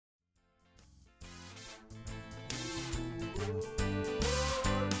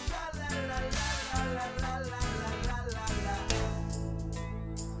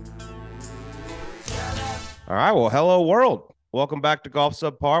All right. Well, hello, world. Welcome back to Golf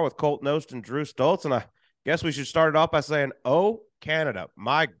Subpar with Colt Nost and Drew Stoltz. And I guess we should start it off by saying, oh, Canada.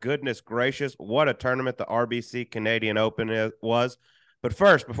 My goodness gracious, what a tournament the RBC Canadian Open was. But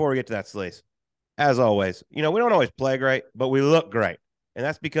first, before we get to that, Sleaze, as always, we don't always play great, but we look great. And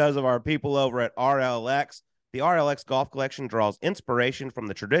that's because of our people over at RLX. The RLX Golf Collection draws inspiration from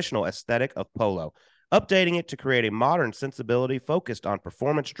the traditional aesthetic of polo, updating it to create a modern sensibility focused on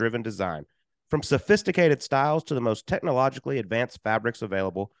performance driven design. From sophisticated styles to the most technologically advanced fabrics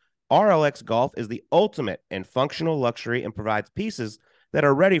available, RLX Golf is the ultimate in functional luxury and provides pieces that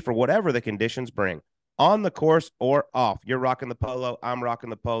are ready for whatever the conditions bring. On the course or off, you're rocking the polo, I'm rocking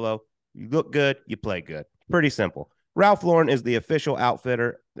the polo. You look good, you play good. Pretty simple. Ralph Lauren is the official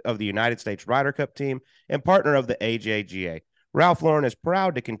outfitter of the United States Ryder Cup team and partner of the AJGA. Ralph Lauren is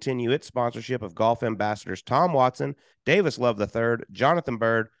proud to continue its sponsorship of golf ambassadors Tom Watson, Davis Love III, Jonathan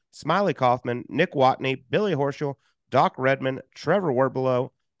Bird, Smiley Kaufman, Nick Watney, Billy Horschel, Doc Redman, Trevor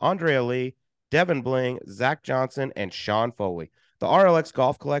Werbelow, Andrea Lee, Devin Bling, Zach Johnson, and Sean Foley. The RLX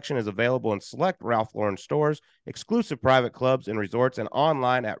Golf Collection is available in select Ralph Lauren stores, exclusive private clubs and resorts, and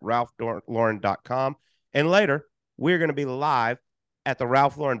online at ralphlauren.com. And later, we're going to be live at the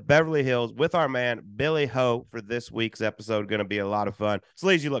Ralph Lauren Beverly Hills with our man Billy Ho for this week's episode. Going to be a lot of fun.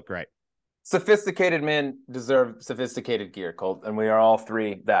 Sleaze, you look great. Sophisticated men deserve sophisticated gear, Colt, and we are all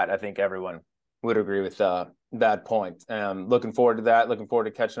three that. I think everyone would agree with that point. Looking forward to that. Looking forward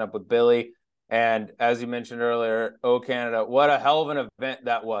to catching up with Billy. And as you mentioned earlier, Oh Canada, what a hell of an event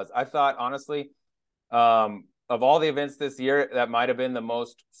that was. I thought, honestly, of all the events this year, that might have been the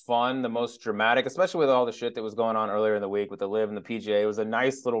most fun, the most dramatic, especially with all the shit that was going on earlier in the week with the LIV and the PGA. It was a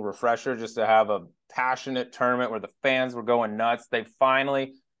nice little refresher just to have a passionate tournament where the fans were going nuts. They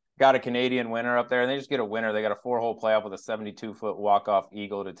finally got a Canadian winner up there, and they just get a winner. They got a 4-hole playoff with a 72-foot walk-off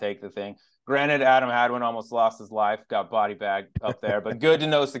eagle to take the thing. Granted, Adam Hadwin almost lost his life, got body bagged up there, but good to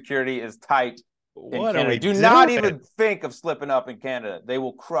know security is tight in What are Canada. we Do doing? not even think of slipping up in Canada. They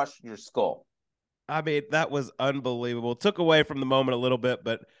will crush your skull. I mean, that was unbelievable. Took away from the moment a little bit,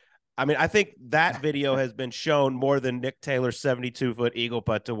 but I mean, I think that video has been shown more than Nick Taylor's 72-foot eagle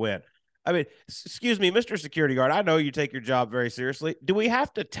putt to win. I mean, excuse me, Mr. Security Guard, I know you take your job very seriously. Do we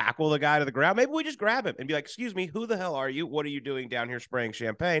have to tackle the guy to the ground? Maybe we just grab him and be like, excuse me, who the hell are you? What are you doing down here spraying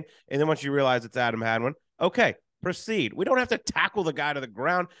champagne? And then once you realize it's Adam Hadwin, okay, proceed. We don't have to tackle the guy to the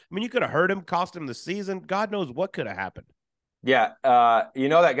ground. I mean, you could have hurt him, cost him the season. God knows what could have happened. Yeah,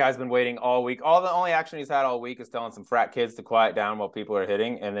 that guy's been waiting all week. The only action he's had all week is telling some frat kids to quiet down while people are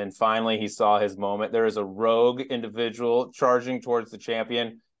hitting, and then finally he saw his moment. There is a rogue individual charging towards the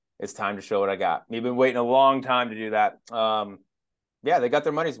champion. It's time to show what I got. We've been waiting a long time to do that. They got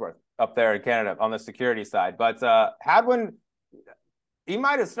their money's worth up there in Canada on the security side. But Hadwin, he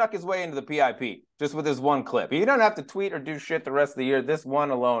might have snuck his way into the PIP just with his one clip. He doesn't have to tweet or do shit the rest of the year. This one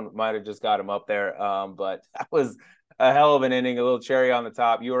alone might have just got him up there. But that was a hell of an inning, a little cherry on the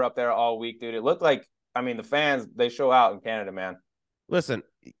top. You were up there all week, dude. It looked like, the fans, they show out in Canada, man. Listen,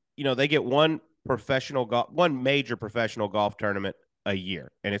 they get one major professional golf tournament a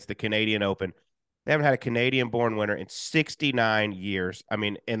year, and it's the Canadian Open. They haven't had a Canadian-born winner in 69 years. I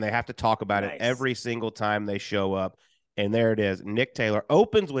mean, and they have to talk about it every single time they show up. And there it is. Nick Taylor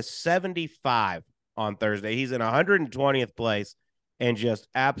opens with 75 on Thursday. He's in 120th place and just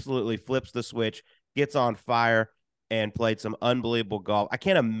absolutely flips the switch, gets on fire, and played some unbelievable golf. I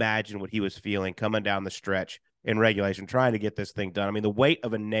can't imagine what he was feeling coming down the stretch in regulation, trying to get this thing done. I mean, the weight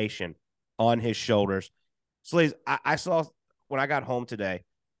of a nation on his shoulders. Sleaze, I saw when I got home today,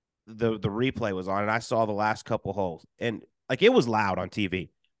 the replay was on, and I saw the last couple holes, and it was loud on TV.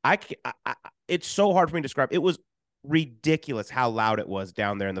 It's so hard for me to describe. It was ridiculous how loud it was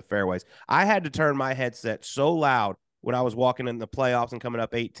down there in the fairways. I had to turn my headset so loud when I was walking in the playoffs and coming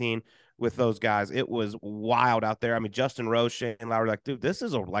up 18 with those guys. It was wild out there. I mean, Justin Rose, Shane Lowry, like, dude, this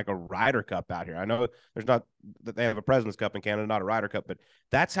is like a Ryder Cup out here. I know there's not that they have a President's Cup in Canada, not a Ryder Cup, but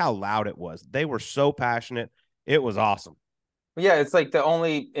that's how loud it was. They were so passionate. It was awesome. Yeah, it's like the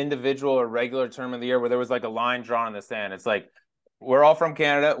only individual or regular term of the year where there was like a line drawn in the sand. It's like, we're all from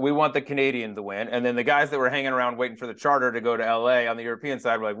Canada. We want the Canadian to win. And then the guys that were hanging around waiting for the charter to go to LA on the European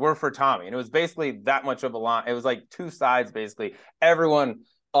side were like, we're for Tommy. And it was basically that much of a line. It was like two sides, basically. Everyone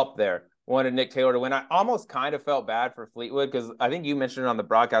up there wanted Nick Taylor to win. I almost kind of felt bad for Fleetwood because I think you mentioned it on the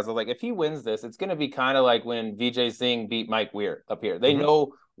broadcast. I was like, if he wins this, it's going to be kind of like when Vijay Singh beat Mike Weir up here. They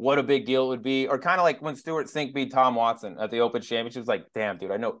know what a big deal it would be. Or kind of like when Stuart Sink beat Tom Watson at the Open Championship. It was like, damn,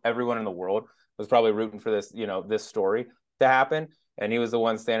 dude, I know everyone in the world was probably rooting for this, this story to happen. And he was the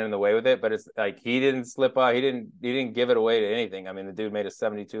one standing in the way with it. But it's like he didn't slip up. He didn't give it away to anything. I mean, the dude made a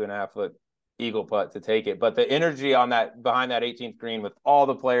 72.5-foot eagle putt to take it. But the energy on that behind that 18th green with all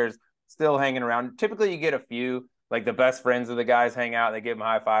the players still hanging around. Typically, you get a few, like the best friends of the guys hang out and they give them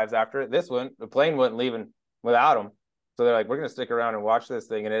high fives after it. This one, the plane wasn't leaving without them. So they're like, we're going to stick around and watch this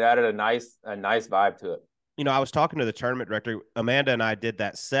thing. And it added a nice vibe to it. I was talking to the tournament director. Amanda and I did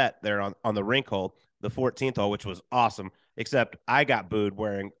that set there on the rink hole, the 14th hole, which was awesome, except I got booed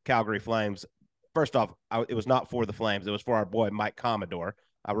wearing Calgary Flames. First off, it was not for the Flames. It was for our boy, Mike Commodore.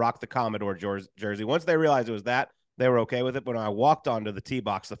 I rocked the Commodore jersey. Once they realized it was that, they were okay with it. But when I walked onto the tee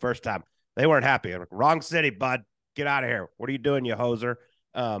box the first time, they weren't happy. Like, wrong city, bud. Get out of here. What are you doing, you hoser?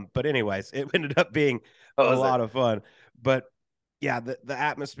 But anyways, it ended up being a lot of fun. But yeah, the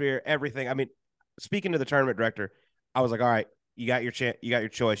atmosphere, everything. I mean, speaking to the tournament director, I was like, all right, you got your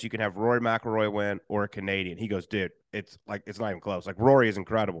choice. You can have Rory McIlroy win or a Canadian. He goes, dude, it's not even close. Like, Rory is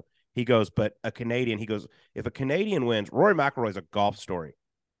incredible. He goes, but a Canadian, he goes, if a Canadian wins, Rory McIlroy is a golf story.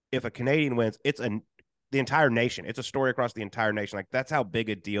 If a Canadian wins, it's the entire nation. It's a story across the entire nation. Like, that's how big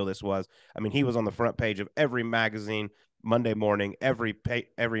a deal this was. I mean, he was on the front page of every magazine Monday morning, every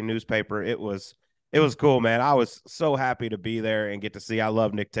newspaper. It was cool, man. I was so happy to be there and get to see. I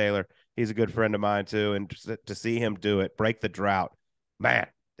love Nick Taylor. He's a good friend of mine too, and to see him do it, break the drought, man,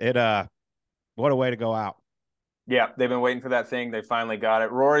 what a way to go out. Yeah, they've been waiting for that thing. They finally got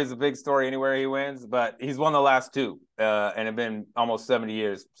it. Rory's a big story anywhere he wins, but he's won the last two, and it's been almost 70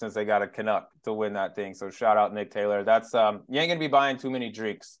 years since they got a Canuck to win that thing. So shout out Nick Taylor. That's you ain't gonna be buying too many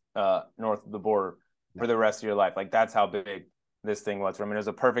drinks north of the border for the rest of your life. Like, that's how big this thing was. I mean, it was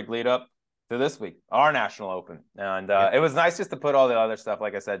a perfect lead up to this week, our National Open. And It was nice just to put all the other stuff,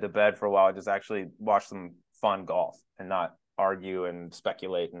 like I said, to bed for a while, just actually watch some fun golf and not argue and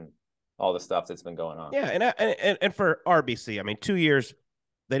speculate and all the stuff that's been going on. Yeah, and for RBC, I mean, 2 years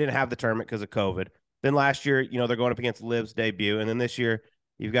they didn't have the tournament because of COVID. Then last year, they're going up against Liv's debut, and then this year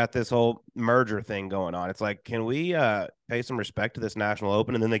you've got this whole merger thing going on. It's like, can we pay some respect to this National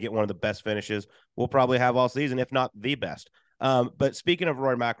Open? And then they get one of the best finishes we'll probably have all season, if not the best. But speaking of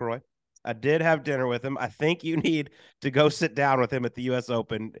Rory McIlroy, I did have dinner with him. I think you need to go sit down with him at the U.S.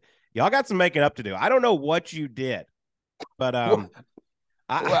 Open. Y'all got some making up to do. I don't know what you did, but please,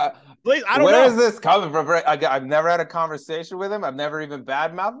 I don't know. Where is this coming from? I've never had a conversation with him. I've never even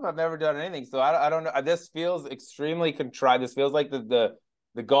badmouthed him. I've never done anything. So I don't know. This feels extremely contrived. This feels like the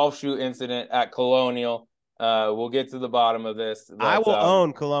golf shoe incident at Colonial. We'll get to the bottom of this. I will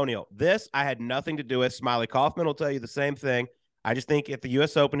own Colonial. This I had nothing to do with. Smiley Kaufman will tell you the same thing. I just think at the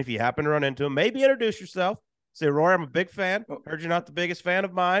U.S. Open, if you happen to run into him, maybe introduce yourself. Say, Rory, I'm a big fan. Heard you're not the biggest fan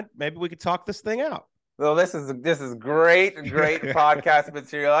of mine. Maybe we could talk this thing out. Well, this is great podcast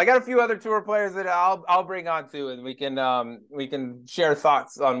material. I got a few other tour players that I'll bring on too, and we can share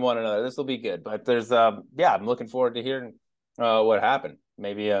thoughts on one another. This will be good. But there's I'm looking forward to hearing what happened.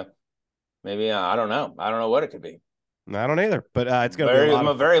 Maybe I don't know. I don't know what it could be. I don't either. But it's gonna be I'm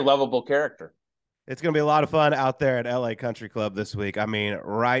a very lovable character. It's going to be a lot of fun out there at LA Country Club this week. I mean,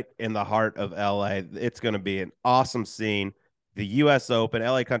 right in the heart of LA. It's going to be an awesome scene. The U.S. Open,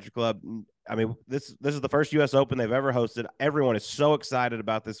 LA Country Club. I mean, this is the first U.S. Open they've ever hosted. Everyone is so excited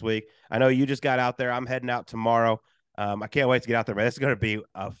about this week. I know you just got out there. I'm heading out tomorrow. I can't wait to get out there, but it's going to be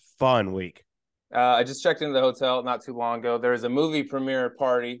a fun week. I just checked into the hotel not too long ago. There's a movie premiere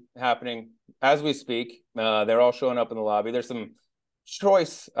party happening as we speak. They're all showing up in the lobby. There's some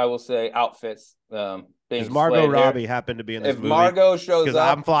choice, I will say, outfits. Does Margot Robbie happen to be in this movie? If Margot shows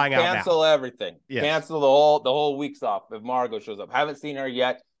up, I'm flying out now. Cancel everything. Yes. Cancel the whole week's off if Margot shows up. Haven't seen her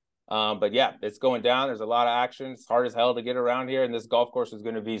yet. But yeah, it's going down. There's a lot of action. It's hard as hell to get around here, and this golf course is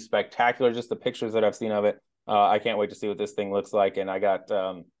going to be spectacular. Just the pictures that I've seen of it. I can't wait to see what this thing looks like, and I got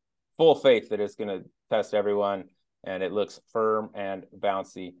full faith that it's going to test everyone, and it looks firm and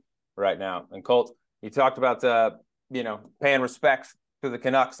bouncy right now. And Colt, you talked about paying respects to the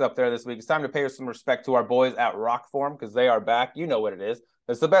Canucks up there this week. It's time to pay some respect to our boys at Rockform because they are back. You know what it is.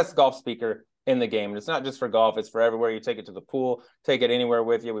 It's the best golf speaker in the game. And it's not just for golf. It's for everywhere. You take it to the pool, take it anywhere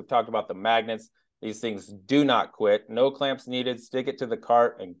with you. We've talked about the magnets. These things do not quit. No clamps needed. Stick it to the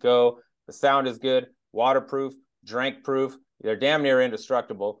cart and go. The sound is good. Waterproof, drink proof. They're damn near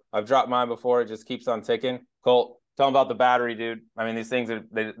indestructible. I've dropped mine before. It just keeps on ticking. Colt, tell them about the battery, dude. I mean, these things,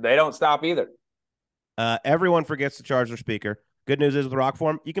 they don't stop either. Everyone forgets to charge their speaker. Good news is with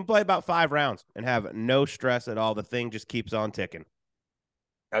Rockform, you can play about 5 rounds and have no stress at all. The thing just keeps on ticking.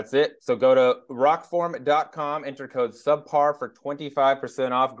 That's it. So go to rockform.com, enter code subpar for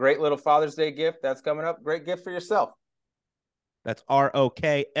 25% off. Great little Father's Day gift. That's coming up. Great gift for yourself. That's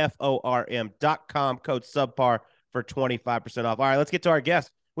ROKFORM.com, code subpar for 25% off. All right, let's get to our guest.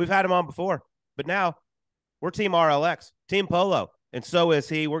 We've had him on before, but now we're Team RLX, Team Polo. and so is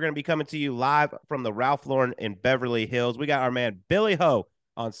he. We're going to be coming to you live from the Ralph Lauren in Beverly Hills. We got our man Billy Ho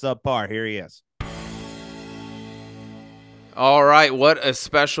on Subpar. Here he is. All right, what a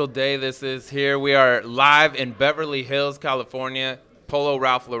special day this is here. We are live in Beverly Hills, California, Polo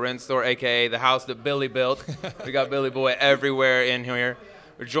Ralph Lauren store, a.k.a. the house that Billy built. We got Billy Boy everywhere in here.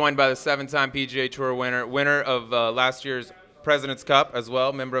 We're joined by the 7-time PGA Tour winner of last year's President's Cup as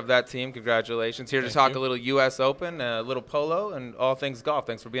well, member of that team. Congratulations. Here to talk a little U.S. Open, a little polo, and all things golf.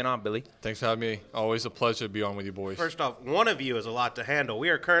 Thanks for being on, Billy. Thanks for having me. Always a pleasure to be on with you boys. First off, one of you is a lot to handle. We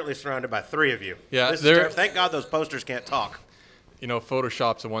are currently surrounded by 3 of you. Yeah, thank God those posters can't talk. You know,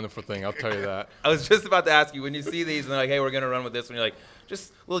 Photoshop's a wonderful thing. I'll tell you that. I was just about to ask you, when you see these and they're like, hey, we're going to run with this one, you're like,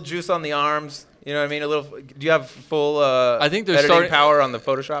 just a little juice on the arms. You know what I mean? Do you have full I think editing power on the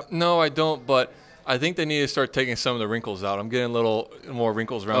Photoshop? No, I don't, but I think they need to start taking some of the wrinkles out. I'm getting a little more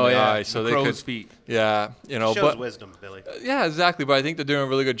wrinkles around the eyes. So they crow's feet. Yeah, you know. Shows wisdom, Billy. Yeah, exactly. But I think they're doing a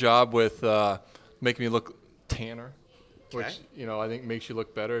really good job with making me look tanner. Okay. Which, you know, I think makes you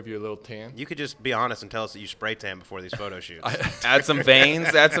look better if you're a little tan. You could just be honest and tell us that you spray tan before these photo shoots. Add some veins,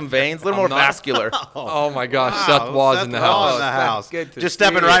 a little more vascular. Oh, my gosh. Wow, Seth Waz in the house. Just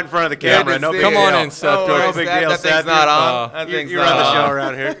stepping right in front of the camera. No big Come deal. on in, Seth. No big deal, That Seth. thing's not on. You run the show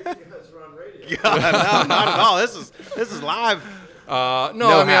around here. No, not at all. This is live. No, I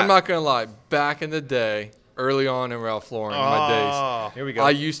mean, I'm not going to lie. Back in the day, early on in Ralph Lauren, in my days, here we go.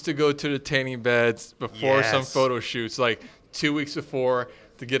 I used to go to the tanning beds before some photo shoots, like 2 weeks before,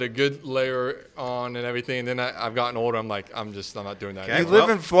 to get a good layer on and everything. And then I've gotten older. I'm like, I'm not doing that. You live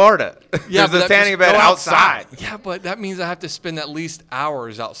in Florida. Yeah, there's a tanning bed outside. Yeah, but that means I have to spend at least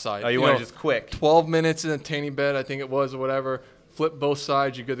hours outside. Oh, you want to just quick? 12 minutes in a tanning bed, I think it was, or whatever. Flip both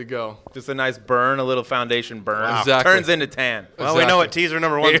sides, you're good to go. Just a nice burn, a little foundation burn. Wow. Exactly. Turns into tan. Well, we know what teaser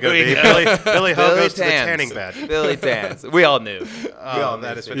number 1 is going to be. Billy Ho goes to the tanning bed. Billy tans. We all knew.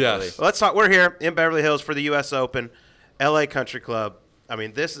 That is fantastic. Yes. Well, let's talk. We're here in Beverly Hills for the U.S. Open, LA Country Club. I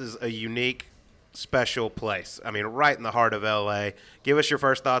mean, this is a unique, special place. I mean, right in the heart of LA. Give us your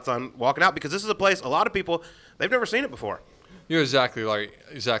first thoughts on walking out, because this is a place a lot of people, they've never seen it before. You're exactly right.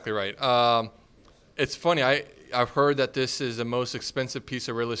 It's funny. I've heard that this is the most expensive piece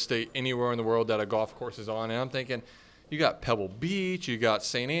of real estate anywhere in the world that a golf course is on. And I'm thinking, you got Pebble Beach, you got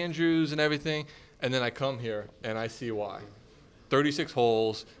St. Andrews and everything. And then I come here and I see why. 36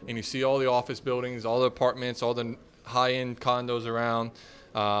 holes, and you see all the office buildings, all the apartments, all the high-end condos around.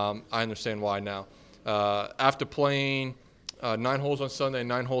 I understand why now. After playing 9 holes on Sunday,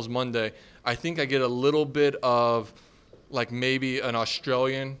 9 holes Monday, I think I get a little bit of like maybe an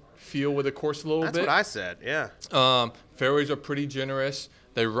Australian feel with the course a little bit. That's what I said, yeah. Fairways are pretty generous.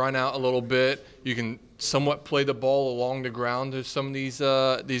 They run out a little bit. You can somewhat play the ball along the ground to some of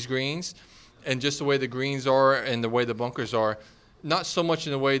these greens. And just the way the greens are and the way the bunkers are, not so much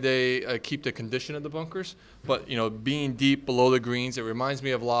in the way they keep the condition of the bunkers, but, you know, being deep below the greens, it reminds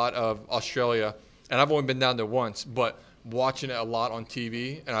me of a lot of Australia. And I've only been down there once, but watching it a lot on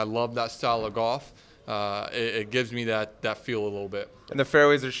TV, and I love that style of golf. It gives me that feel a little bit. And the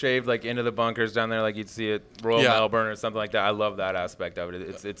fairways are shaved like into the bunkers down there, like you'd see at Royal Melbourne or something like that. I love that aspect of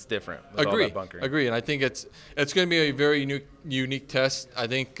it. It's different. With all that bunkering. Agree. And I think it's going to be a very unique test. I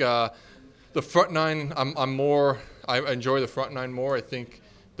think the front nine, I enjoy the front nine more. I think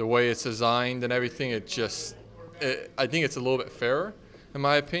the way it's designed and everything, I think it's a little bit fairer, in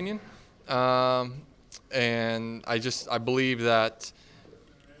my opinion. And I believe that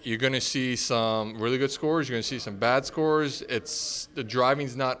you're going to see some really good scores. You're going to see some bad scores. The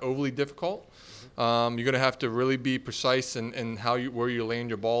driving's not overly difficult. You're going to have to really be precise in where you land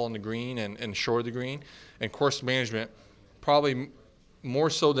your ball on the green and shore the green. And course management, probably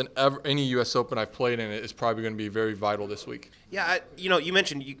more so than ever any U.S. Open I've played in, is probably going to be very vital this week. Yeah, you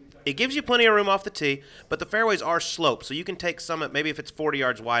mentioned it gives you plenty of room off the tee, but the fairways are sloped, so you can take some. Maybe if it's 40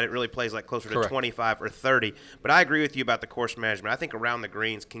 yards wide, it really plays like closer to 25 or 30. But I agree with you about the course management. I think around the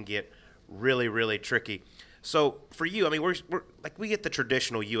greens can get really, really tricky. So for you, I mean, we're like, we get the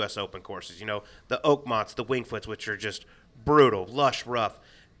traditional U.S. Open courses, you know, the Oakmonts, the Wingfoots, which are just brutal, lush, rough,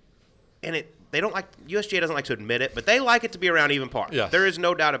 and they don't like, USGA doesn't like to admit it, but they like it to be around even par. Yes. There is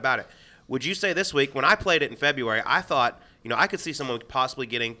no doubt about it. Would you say this week, when I played it in February, I thought, you know, I could see someone possibly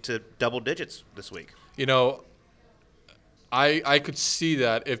getting to double digits this week? You know, I could see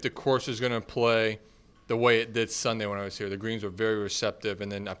that if the course is going to play the way it did Sunday when I was here. The greens were very receptive,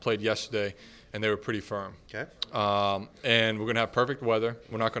 and then I played yesterday, and they were pretty firm. Okay. And we're going to have perfect weather.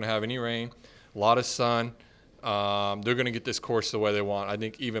 We're not going to have any rain, a lot of sun. They're going to get this course the way they want. I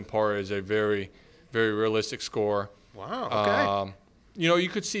think even par is a very, very realistic score. Wow, okay. You know, you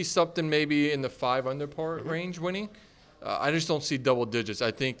could see something maybe in the 5 under par range winning. I just don't see double digits.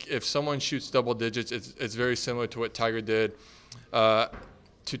 I think if someone shoots double digits, it's very similar to what Tiger did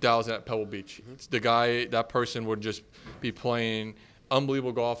 2000 at Pebble Beach. That person would just be playing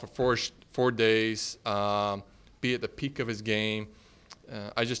unbelievable golf for 4 days, be at the peak of his game.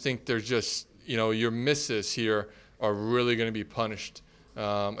 I just think there's just, your misses here are really going to be punished,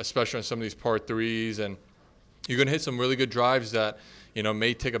 especially on some of these par threes. And you're going to hit some really good drives that,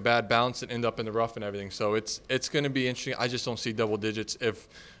 may take a bad bounce and end up in the rough and everything. So it's going to be interesting. I just don't see double digits. If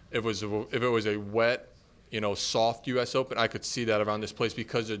it was a wet, soft U.S. Open, I could see that around this place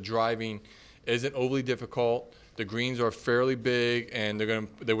because the driving isn't overly difficult. The greens are fairly big, and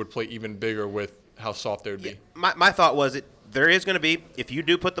they would play even bigger with how soft they would be. My thought was there is going to be, if you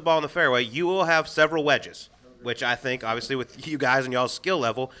do put the ball in the fairway, you will have several wedges, which I think, obviously, with you guys and y'all's skill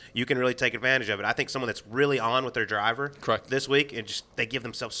level, you can really take advantage of it. I think someone that's really on with their driver Correct. This week, and they give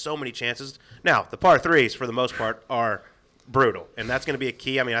themselves so many chances. Now, the par threes, for the most part, are brutal, and that's going to be a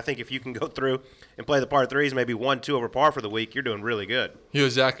key. I mean, I think if you can go through and play the par threes, maybe 1-2 over par for the week, you're doing really good. You're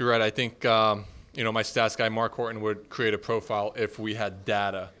exactly right. I think, my stats guy, Mark Horton, would create a profile if we had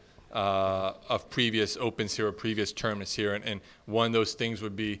data of previous Opens here or previous tournaments here, and one of those things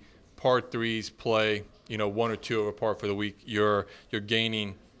would be par threes play, 1 or 2 over par for the week. You're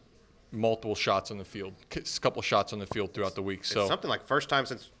gaining multiple shots on the field, a couple shots on the field throughout the week. So it's something like first time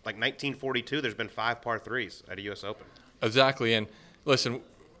since 1942, there's been 5 par threes at a U.S. Open. Exactly, and listen,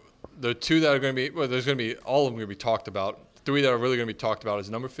 the 2 that are going to be, there's going to be, all of them going to be talked about. 3 that are really going to be talked about is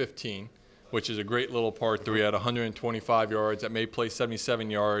number 15, which is a great little par 3 at 125 yards. That may play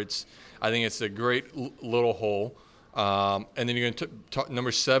 77 yards. I think it's a great little hole. And then you're going to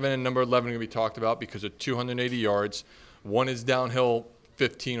number 7 and number 11 are going to be talked about because of 280 yards. One is downhill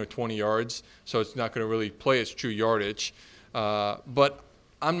 15 or 20 yards, so it's not going to really play its true yardage. But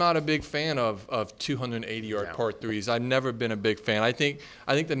I'm not a big fan of 280-yard par threes. I've never been a big fan. I think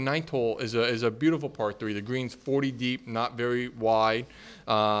the 9th hole is a beautiful par 3. The green's 40 deep, not very wide,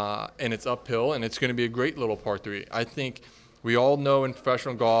 and it's uphill, and it's going to be a great little par 3. I think we all know in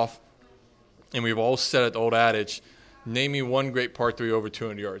professional golf, and we've all said it, the old adage, name me one great par 3 over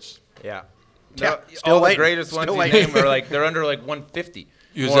 200 yards. Yeah. Yeah, All the greatest ones you name are they're under 150.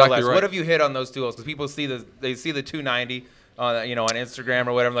 You're more or exactly less. right. What have you hit on those 2 holes? Because people see the 290 on Instagram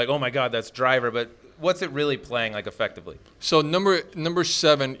or whatever, like, oh my God, that's driver. But what's it really playing like effectively? So number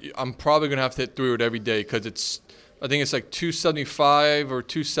 7, I'm probably gonna have to hit through it every day because I think it's like 275 or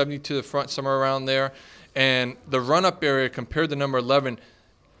 270 to the front, somewhere around there, and the run-up area compared to number 11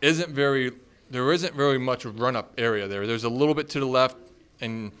 isn't very. There isn't very much run-up area there. There's a little bit to the left,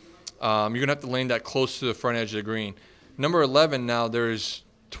 and you're going to have to land that close to the front edge of the green. Number 11 now, there's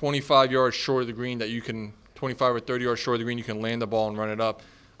 25 yards short of the green 25 or 30 yards short of the green, you can land the ball and run it up.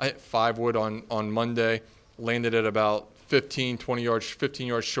 I hit 5 wood on Monday, landed it about 15 yards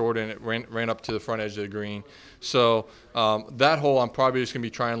short, and it ran up to the front edge of the green. So that hole, I'm probably just going to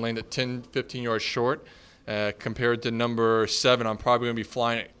be trying to land it 10, 15 yards short. Compared to number 7, I'm probably going to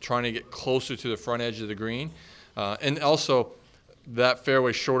be trying to get closer to the front edge of the green. And also, that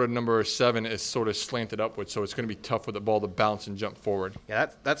fairway short of number 7 is sort of slanted upwards, so it's going to be tough for the ball to bounce and jump forward. Yeah,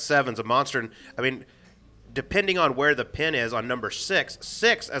 that 7's a monster. And, I mean, depending on where the pin is on number 6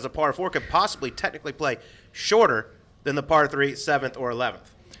 as a par 4 could possibly technically play shorter than the par 3, 7th, or 11th.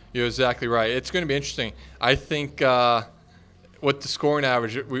 You're exactly right. It's going to be interesting. I think what the scoring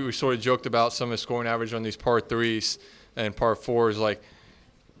average, we sort of joked about some of the scoring average on these par 3s and par 4s. Like,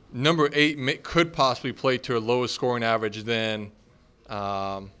 number 8 could possibly play to a lower scoring average than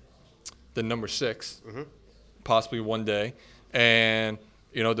number 6, possibly one day. And,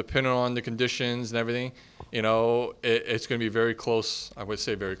 depending on the conditions and everything, it's going to be very close. I would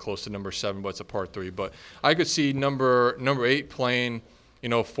say very close to number 7, but it's a par 3. But I could see number 8 playing,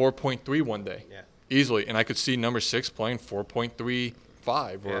 4.3 one day. Yeah. Easily, and I could see number 6 playing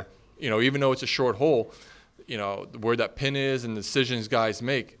 4.35, or even though it's a short hole, where that pin is and the decisions guys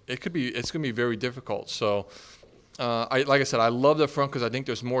make, it's gonna be very difficult. So, like I said, I love the front because I think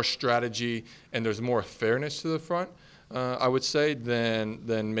there's more strategy and there's more fairness to the front. I would say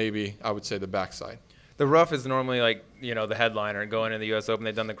than maybe I would say the backside. The rough is normally the headliner going in the U.S. Open.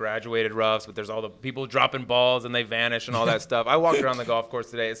 They've done the graduated roughs, but there's all the people dropping balls and they vanish and all that stuff. I walked around the golf course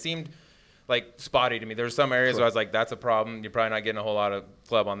today. It seemed spotty to me. There's some areas where I was like, that's a problem. You're probably not getting a whole lot of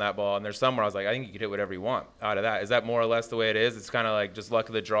club on that ball. And there's some where I was like, I think you could hit whatever you want out of that. Is that more or less the way it is? It's kind of just luck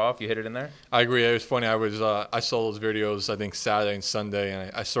of the draw if you hit it in there? I agree. It was funny. I saw those videos, I think, Saturday and Sunday, and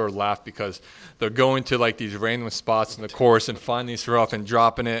I sort of laughed because they're going to, these random spots in the course and finding this rough and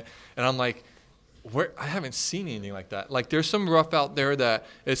dropping it. And I'm like, I haven't seen anything like that. There's some rough out there that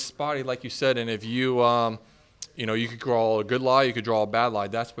is spotty, like you said, and if you You could draw a good lie, you could draw a bad lie.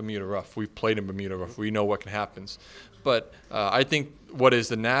 That's Bermuda rough. We've played in Bermuda rough. We know what can happen. But I think what is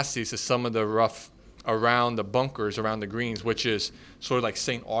the nastiest is some of the rough around the bunkers, around the greens, which is sort of like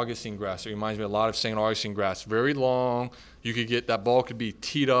St. Augustine grass. It reminds me a lot of St. Augustine grass. Very long. You could get that ball could be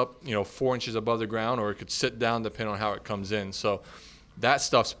teed up, 4 inches above the ground, or it could sit down depending on how it comes in. So that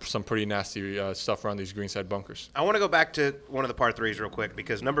stuff's some pretty nasty stuff around these greenside bunkers. I want to go back to one of the par threes real quick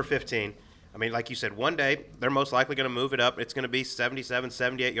because number 15, I mean, like you said, one day they're most likely going to move it up. It's going to be 77,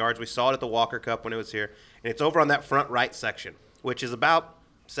 78 yards. We saw it at the Walker Cup when it was here. And it's over on that front right section, which is about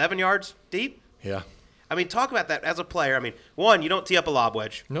 7 yards deep. Yeah. I mean, talk about that as a player. I mean, one, you don't tee up a lob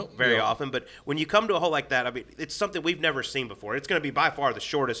wedge very often, but when you come to a hole like that, I mean, it's something we've never seen before. It's going to be by far the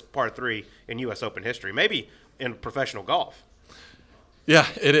shortest par three in U.S. Open history, maybe in professional golf. Yeah,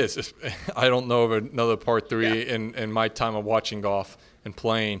 it is. I don't know of another par three in my time of watching golf and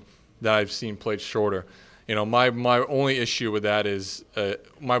playing that I've seen played shorter. My only issue with that is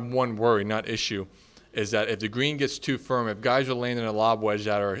my one worry, not issue, is that if the green gets too firm, if guys are landing a lob wedge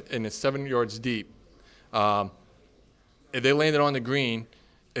that are in it's 7 yards deep, if they land it on the green,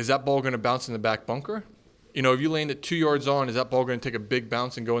 is that ball going to bounce in the back bunker? If you land it 2 yards on, is that ball going to take a big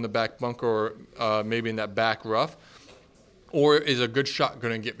bounce and go in the back bunker or maybe in that back rough? Or is a good shot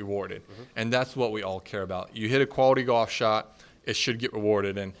going to get rewarded? Mm-hmm. And that's what we all care about. You hit a quality golf shot, it should get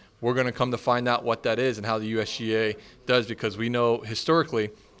rewarded. And we're going to come to find out what that is and how the USGA does, because we know historically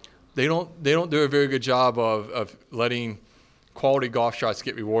they don't do a very good job of letting quality golf shots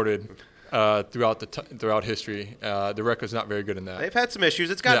get rewarded throughout history. The record's not very good in that. They've had some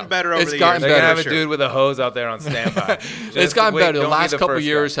issues. It's gotten better over the years. They're going to have a dude with a hose out there on standby. It's gotten better. The last couple of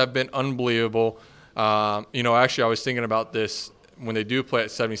years have been unbelievable. Actually, I was thinking about this when they do play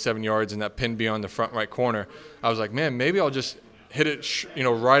at 77 yards and that pin beyond the front right corner. I was like, man, maybe I'll just hit it,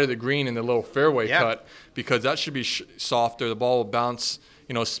 right of the green in the little fairway cut, because that should be softer. The ball will bounce,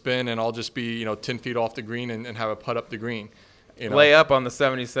 spin, and I'll just be, 10 feet off the green and have a putt up the green. Lay up on the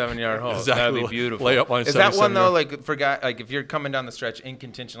 77-yard hole. Exactly. That'd be beautiful. Lay up on Is that one though? Like for guy, like if you're coming down the stretch in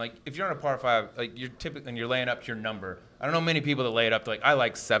contention, like if you're on a par 5, like you're typically and you're laying up your number. I don't know many people that lay it up to like I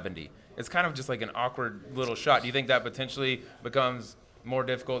like 70. It's kind of just like an awkward little shot. Do you think that potentially becomes more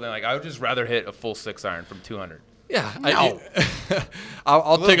difficult than like I would just rather hit a full 6-iron from 200? Yeah, no.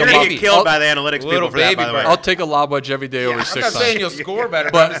 I'll take You're a gonna lob. get killed by the analytics people for that, by the way. I'll take a lob wedge every day over I'm 6 not saying irons. you'll score better,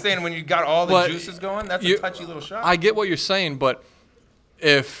 but I'm just saying when you got all the juices going, that's a touchy little shot. I get what you're saying, but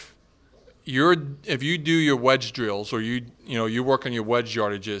if you do your wedge drills or you work on your wedge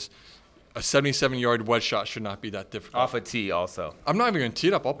yardages, a 77-yard wedge shot should not be that difficult. Off a tee also. I'm not even going to tee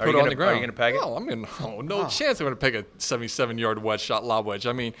it up. I'll put it on the ground. Are you going to peg it? No, no chance I'm going to peg a 77-yard wedge shot, lob wedge.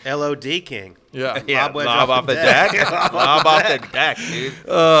 I mean, LOD King. Yeah. Lob off the deck. Lob off the deck, dude.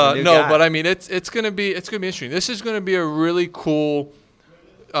 No, but I mean, it's going to be interesting. This is going to be a really cool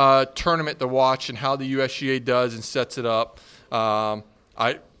tournament to watch and how the USGA does and sets it up.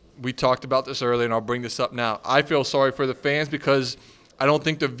 We talked about this earlier, and I'll bring this up now. I feel sorry for the fans because I don't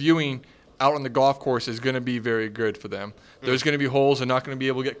think the viewing out on the golf course is going to be very good for them. There's going to be holes. They're not going to be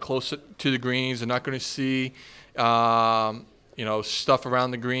able to get close to the greens. They're not going to see, stuff around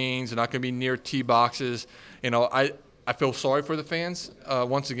the greens. They're not going to be near tee boxes. I feel sorry for the fans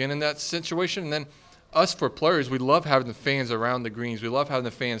once again in that situation. And then us for players, we love having the fans around the greens. We love having the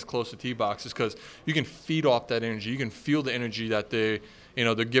fans close to tee boxes because you can feed off that energy. You can feel the energy that they're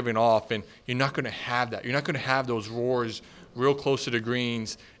giving off, and you're not going to have that. You're not going to have those roars real close to the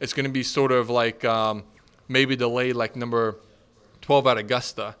greens. It's going to be sort of like maybe delayed like number 12 at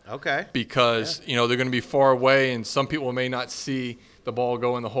Augusta. Okay. Because, they're going to be far away, and some people may not see the ball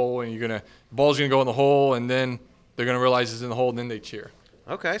go in the hole, and the ball's going to go in the hole, and then they're going to realize it's in the hole, and then they cheer.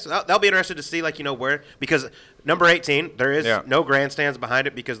 Okay, so that'll be interesting to see, where – because number 18, there is no grandstands behind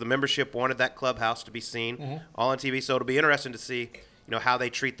it because the membership wanted that clubhouse to be seen all on TV. So it'll be interesting to see, how they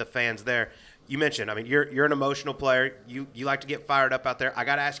treat the fans there. You mentioned, you're an emotional player. You like to get fired up out there. I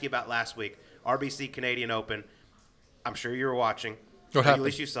got to ask you about last week, RBC Canadian Open. I'm sure you were watching. What happened? At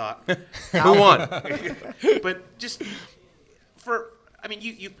least you saw it. Who won? But just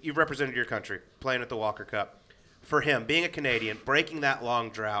you've represented your country playing at the Walker Cup. For him, being a Canadian, breaking that long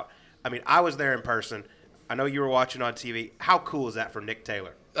drought, I was there in person. I know you were watching on TV. How cool is that for Nick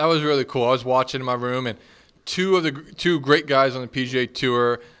Taylor? That was really cool. I was watching in my room, and two great guys on the PGA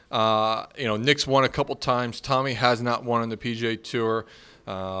Tour. Nick's won a couple times. Tommy has not won on the PGA Tour.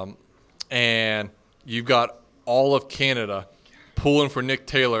 And you've got all of Canada pulling for Nick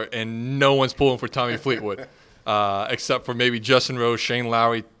Taylor, and no one's pulling for Tommy Fleetwood, except for maybe Justin Rose, Shane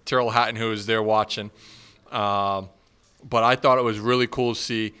Lowry, Tyrrell Hatton, who was there watching. But I thought it was really cool to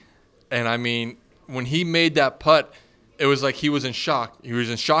see. And, when he made that putt, it was like he was in shock. He was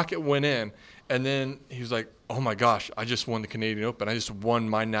in shock it went in, and then he was like, oh, my gosh, I just won the Canadian Open. I just won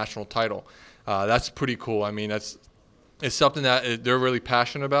my national title. That's pretty cool. I mean, it's something that they're really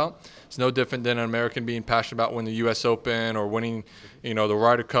passionate about. It's no different than an American being passionate about winning the U.S. Open or winning, the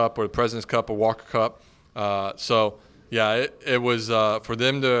Ryder Cup or the President's Cup or Walker Cup. It was for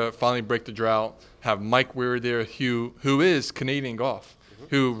them to finally break the drought, have Mike Weir there, who is Canadian golf,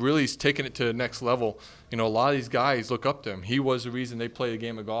 who really is taking it to the next level. A lot of these guys look up to him. He was the reason they played a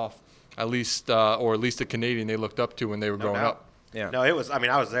game of golf, at least the Canadian they looked up to when they were growing up. Yeah. No, it was. I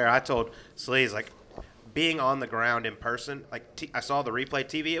mean, I was there. I told Sleaze, like, being on the ground in person, like I saw the replay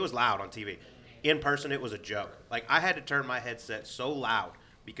TV. It was loud on TV. In person, it was a joke. Like, I had to turn my headset so loud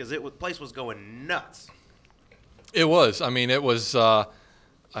because the place was going nuts. It was. I mean, it was.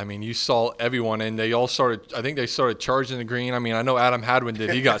 You saw everyone, and they all started. I think they started charging the green. I mean, I know Adam Hadwin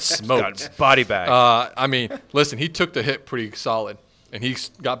did. He got smoked. Got body bag. Listen, he took the hit pretty solid, and he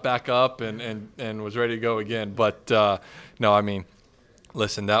got back up and was ready to go again. But no, I mean,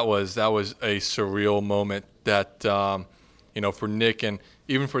 listen, that was a surreal moment that for Nick and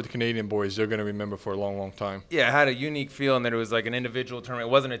even for the Canadian boys, they're going to remember for a long, long time. Yeah, it had a unique feel in that it was like an individual tournament.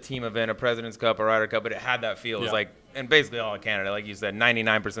 It wasn't a team event, a President's Cup, a Ryder Cup, but it had that feel. It was like, and basically all of Canada, like you said,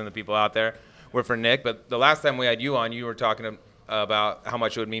 99% of the people out there were for Nick. But the last time we had you on, you were talking about how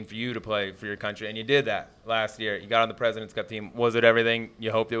much it would mean for you to play for your country, and you did that last year. You got on the President's Cup team. Was it everything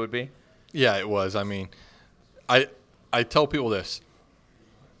you hoped it would be? Yeah, it was. I mean, I tell people this.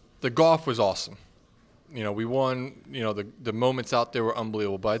 The golf was awesome. We won, the moments out there were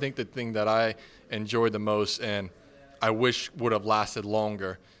unbelievable. But I think the thing that I enjoyed the most and I wish would have lasted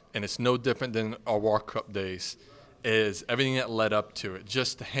longer, and it's no different than our Walker Cup days, is everything that led up to it.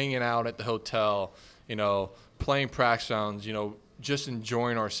 Just hanging out at the hotel, playing practice rounds, just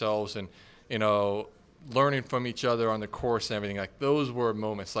enjoying ourselves and, learning from each other on the course and everything. Like, those were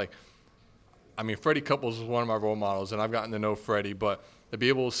moments. Like, Freddie Couples was one of my role models, and I've gotten to know Freddie, but to be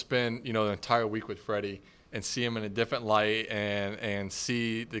able to spend, the entire week with Freddie and see him in a different light and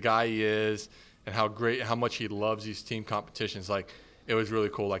see the guy he is and how much he loves these team competitions, like, it was really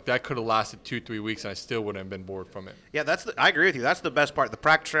cool. Like, that could have lasted 2-3 weeks, and I still wouldn't have been bored from it. Yeah, I agree with you. That's the best part. The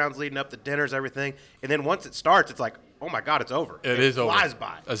practice rounds leading up, the dinners, everything. And then once it starts, it's like, oh, my God, it's over. It flies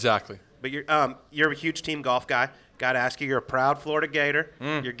by. Exactly. But you're a huge team golf guy. Got to ask you, you're a proud Florida Gator.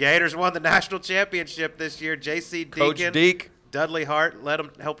 Your Gators won the national championship this year. J.C. Deacon. Coach Deke. Dudley Hart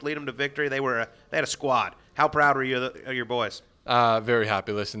helped lead them to victory. They had a squad. How proud were you of your boys? Very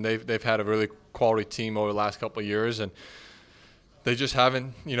happy. Listen, they've had a really quality team over the last couple of years, and they just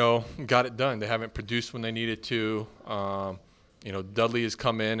haven't got it done. They haven't produced when they needed to. Dudley has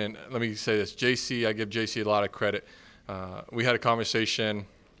come in, and let me say this: JC, I give JC a lot of credit. We had a conversation,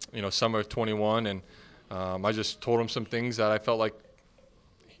 summer of 21, and I just told him some things that I felt like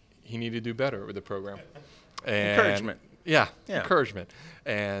he needed to do better with the program. And encouragement. Yeah, encouragement.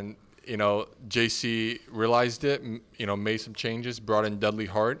 And, JC realized it, made some changes, brought in Dudley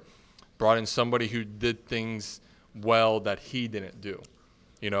Hart, brought in somebody who did things well that he didn't do,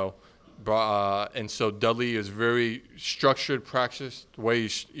 and so Dudley is very structured practice, the way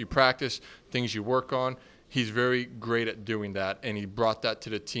you practice, things you work on. He's very great at doing that, and he brought that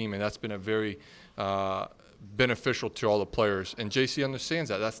to the team, and that's been a very beneficial to all the players. And JC understands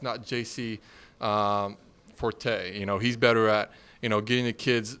that. That's not JC forte. He's better at, getting the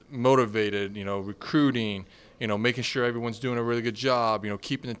kids motivated, recruiting, making sure everyone's doing a really good job,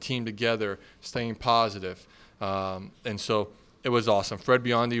 keeping the team together, staying positive. And so it was awesome. Fred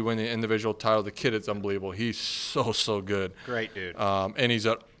Biondi winning the individual title. The kid is unbelievable. He's so good. Great dude. And he's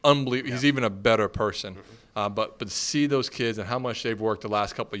he's even a better person. But to see those kids and how much they've worked the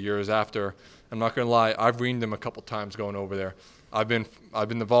last couple of years after, I'm not going to lie, I've reamed them a couple times going over there. I've been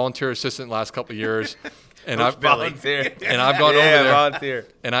the volunteer assistant the last couple of years. And I've gone over there. Volunteer.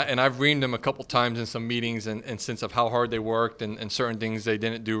 And I've reamed them a couple times in some meetings and sense of how hard they worked and certain things they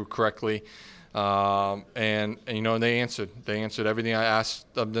didn't do correctly. And they answered. They answered everything I asked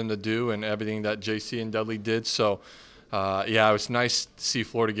of them to do and everything that JC and Dudley did. So, it was nice to see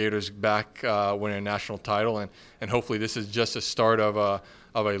Florida Gators back winning a national title. And hopefully this is just a start of a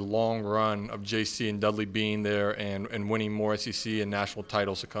long run of JC and Dudley being there and winning more SEC and national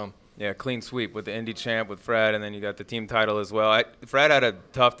titles to come. Yeah, clean sweep with the Indy champ with Fred, and then you got the team title as well. Fred had a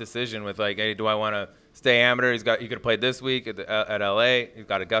tough decision with hey, do I want to stay amateur? He could have played this week at LA. He's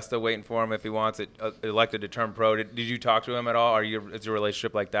got Augusta waiting for him if he wants it. Elected to turn pro. Did you talk to him at all? Is your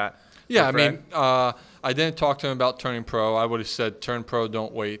relationship like that? Yeah, I didn't talk to him about turning pro. I would have said turn pro,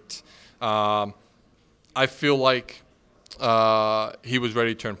 don't wait. I feel like he was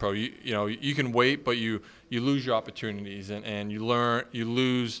ready to turn pro. You can wait, but you lose your opportunities and you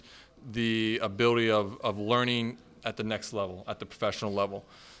lose the ability of learning at the next level, at the professional level.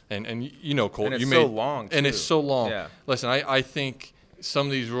 And Colt, and it's so long, too. And it's so long. Yeah. Listen, I think some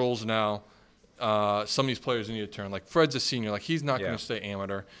of these rules now, some of these players need to turn. Like Fred's a senior. Like he's not going to stay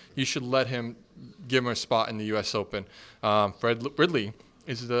amateur. You should let him, give him a spot in the U.S. Open. Fred Ridley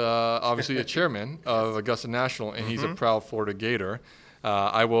is obviously the chairman of Augusta National, and he's a proud Florida Gator.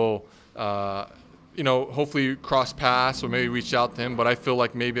 I will, hopefully cross paths or maybe reach out to him. But I feel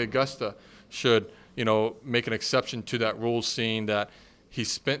like maybe Augusta should, make an exception to that rule, seeing that he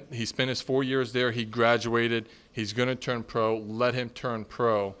spent his 4 years there. He graduated. He's going to turn pro. Let him turn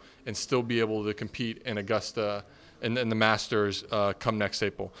pro and still be able to compete in Augusta and the Masters come next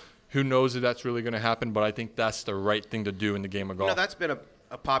April. Who knows if that's really going to happen, but I think that's the right thing to do in the game of golf. That's been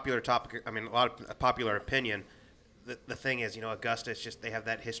a popular topic. I mean, a popular opinion. The thing is, Augusta, it's just they have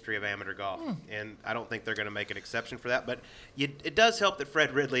that history of amateur golf, and I don't think they're going to make an exception for that. But it does help that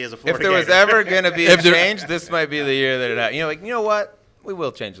Fred Ridley is a Florida Gator. If there was ever going to be a change, this might be the year that it happened. You know what? We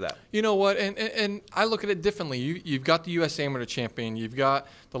will change that. You know what? And I look at it differently. You've got the U.S. Amateur Champion. You've got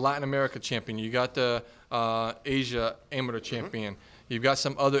the Latin America Champion. You got the Asia Amateur Champion. You've got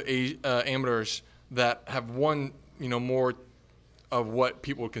some other amateurs that have won, more of what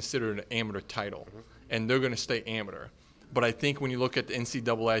people would consider an amateur title, and they're going to stay amateur. But I think when you look at the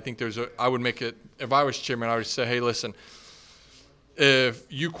NCAA, I think I would make it, if I was chairman, I would say, hey, listen, if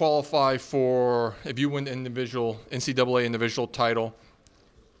you qualify if you win the NCAA individual title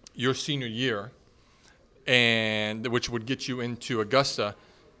your senior year, and which would get you into Augusta,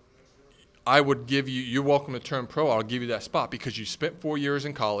 I would give you're welcome to turn pro. I'll give you that spot because you spent 4 years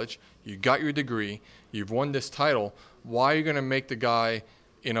in college, you got your degree, you've won this title. Why are you going to make the guy,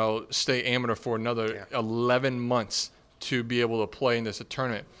 stay amateur for another 11 months to be able to play in this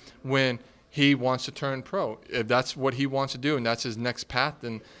tournament when he wants to turn pro? If that's what he wants to do and that's his next path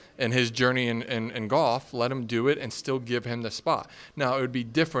and his journey in golf, let him do it and still give him the spot. Now, it would be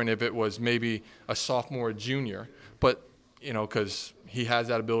different if it was maybe a sophomore or junior, but, because he has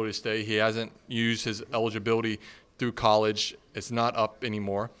that ability to stay. He hasn't used his eligibility through college. It's not up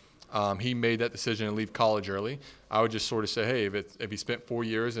anymore. He made that decision to leave college early. I would just sort of say, hey, if he spent 4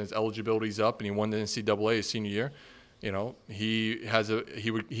 years and his eligibility's up and he won the NCAA his senior year, he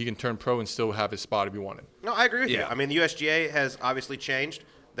can turn pro and still have his spot if he wanted. No, I agree with you. I mean, the USGA has obviously changed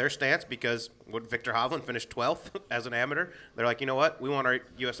their stance because Victor Hovland finished 12th as an amateur. They're like, you know what? We want our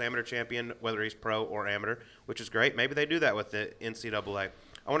U.S. amateur champion, whether he's pro or amateur, which is great. Maybe they do that with the NCAA.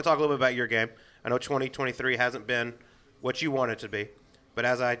 I want to talk a little bit about your game. I know 2023 hasn't been what you want it to be, but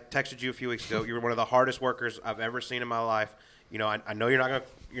as I texted you a few weeks ago, you were one of the hardest workers I've ever seen in my life. I know you're not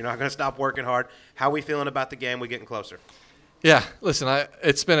gonna stop working hard. How are we feeling about the game? We getting closer? Yeah, listen,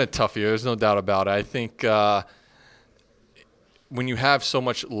 it's been a tough year. There's no doubt about it. I think when you have so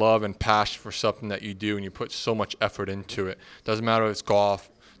much love and passion for something that you do and you put so much effort into it, doesn't matter if it's golf,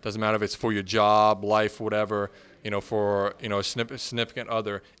 doesn't matter if it's for your job, life, whatever, for a significant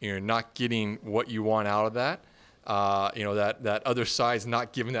other, you're not getting what you want out of that. That other side's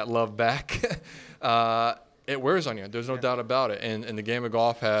not giving that love back. It wears on you. There's no doubt about it. And the game of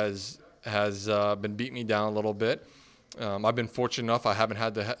golf has been beating me down a little bit. I've been fortunate enough. I haven't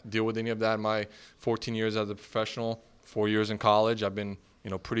had to deal with any of that in my 14 years as a professional, 4 years in college. I've been,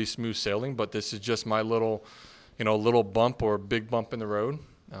 pretty smooth sailing, but this is just my little bump or big bump in the road.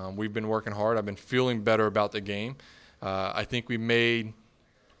 We've been working hard. I've been feeling better about the game. I think we made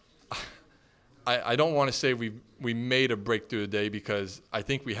I don't want to say we made a breakthrough today because I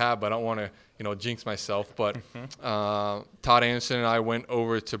think we have, but I don't want to, jinx myself. But Todd Anderson and I went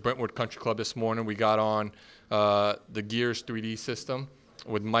over to Brentwood Country Club this morning. We got on the Gears 3D system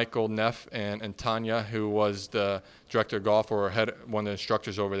with Michael Neff and Tanya, who was the director of golf or one of the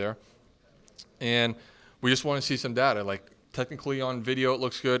instructors over there. And we just want to see some data. Like, technically on video, it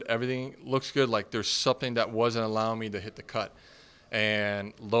looks good. Everything looks good. Like, there's something that wasn't allowing me to hit the cut.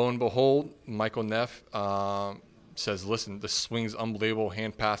 And lo and behold, Michael Neff says, listen, the swing's unbelievable,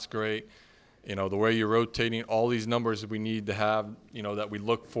 hand pass great. The way you're rotating, all these numbers that we need to have, that we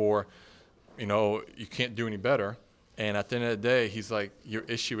look for, you can't do any better. And at the end of the day, he's like, your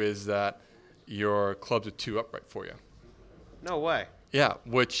issue is that your clubs are too upright for you. No way. Yeah,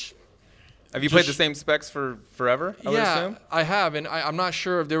 which... Have you played the same specs for forever, I would assume? I have. And I'm not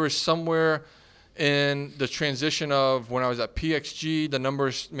sure if there was somewhere in the transition of when I was at PXG, the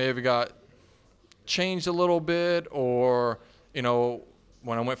numbers may have got changed a little bit, or,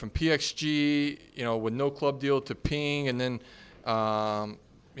 when I went from PXG, with no club deal to Ping, and then, I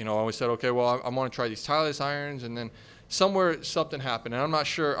always said, okay, well, I want to try these tireless irons, and then, somewhere something happened, and I'm not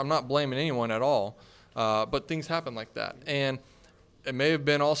sure. I'm not blaming anyone at all, but things happen like that, and it may have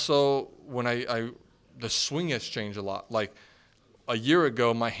been also when the swing has changed a lot. Like a year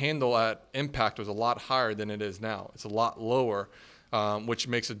ago, my handle at impact was a lot higher than it is now. It's a lot lower, which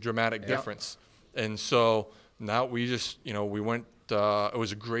makes a dramatic difference. And so now we just, we went. It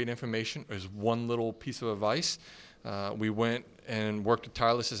was a great information. It was one little piece of advice. We went and worked with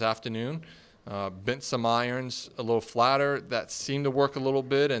Tireless this afternoon. Bent some irons a little flatter. That seemed to work a little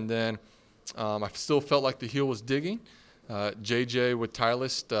bit, and then I still felt like the heel was digging. JJ with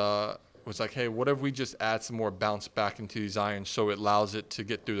Tireless was like, hey, what if we just add some more bounce back into these irons so it allows it to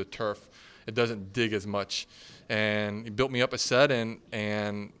get through the turf? It doesn't dig as much. And he built me up a set,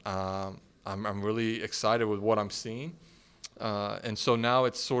 and I'm really excited with what I'm seeing. And so now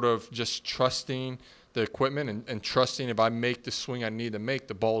it's sort of just trusting the equipment and trusting if I make the swing I need to make,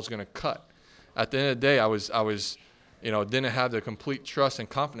 the ball is going to cut. At the end of the day, I was didn't have the complete trust and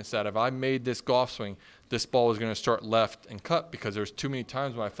confidence that if I made this golf swing, this ball was going to start left and cut, because there's too many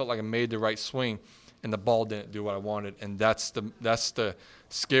times when I felt like I made the right swing and the ball didn't do what I wanted. And that's the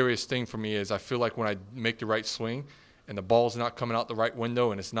scariest thing for me, is I feel like when I make the right swing and the ball's not coming out the right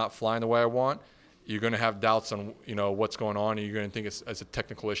window and it's not flying the way I want, you're going to have doubts on what's going on, and you're going to think it's a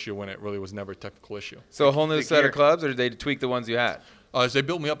technical issue when it really was never a technical issue. So a whole new set of clubs, or did they tweak the ones you had? As they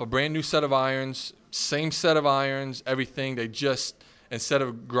built me up a brand new set of irons, same set of irons, everything. They just, instead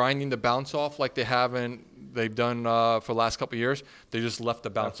of grinding the bounce off like they've done for the last couple of years, they just left the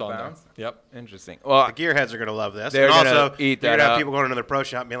bounce on there. Yep. Interesting. Well, The gearheads are going to love this. They're and gonna also, eat you're that going to have up. people going into their pro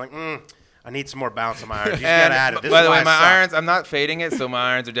shop and being like, I need some more bounce on my irons. You just got to add it. This by is the why way, I my suck. irons, I'm not fading it, so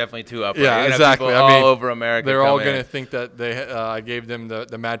my irons are definitely too upright. Yeah, You're gonna have exactly. people all over America. They're all coming going to in. think that I gave them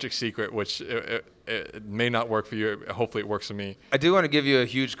the magic secret, which it may not work for you. Hopefully it works for me. I do want to give you a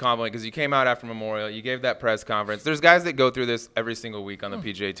huge compliment, because you came out after Memorial. You gave that press conference. There's guys that go through this every single week on the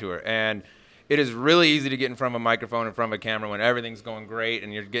PGA Tour, and it is really easy to get in front of a microphone, in front of a camera, when everything's going great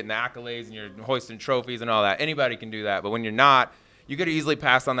and you're getting the accolades and you're hoisting trophies and all that. Anybody can do that. But when you're not, you could have easily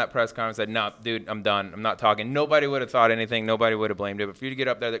passed on that press conference and said, no, dude, I'm done. I'm not talking. Nobody would have thought anything. Nobody would have blamed it. But for you to get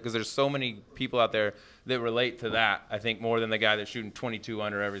up there, because there's so many people out there that relate to that, I think, more than the guy that's shooting 22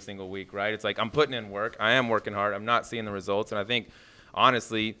 under every single week, right? It's like, I'm putting in work. I am working hard. I'm not seeing the results. And I think,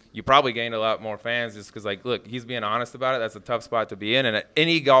 honestly, you probably gained a lot more fans just because, like, look, he's being honest about it. That's a tough spot to be in. And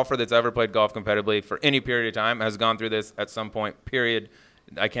any golfer that's ever played golf competitively for any period of time has gone through this at some point, period.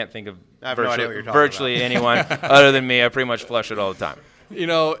 I can't think of virtually anyone other than me. I pretty much flush it all the time.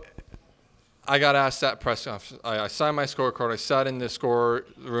 I got asked that press conference. I signed my scorecard. I sat in the score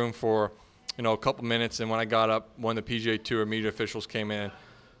room for, a couple minutes, and when I got up, one of the PGA Tour media officials came in.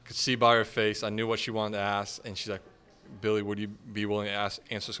 Could see by her face, I knew what she wanted to ask, and she's like, Billy, would you be willing to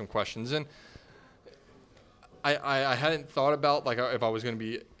answer some questions? And I hadn't thought about if I was going to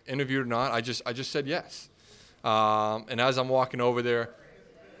be interviewed or not. I just said yes. And as I'm walking over there,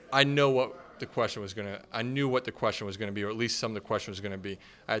 I knew what the question was going to be, or at least some of the question was going to be.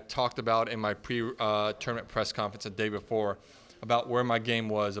 I had talked about in my pre-tournament press conference the day before about where my game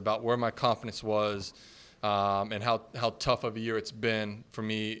was, about where my confidence was, and how tough of a year it's been for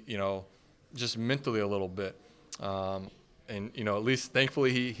me, just mentally a little bit. And at least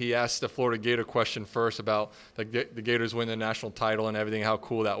thankfully he asked the Florida Gator question first about the Gators winning the national title and everything, how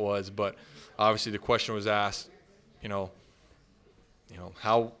cool that was. But obviously the question was asked,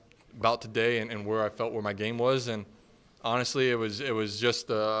 how about today and where I felt where my game was. And honestly, it was just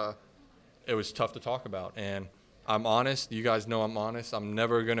it was tough to talk about. And I'm honest. You guys know I'm honest. I'm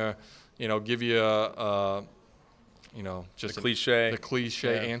never gonna give you just the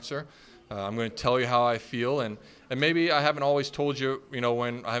cliche answer. I'm going to tell you how I feel, and maybe I haven't always told you,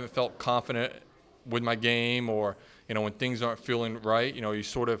 when I haven't felt confident with my game, or when things aren't feeling right. You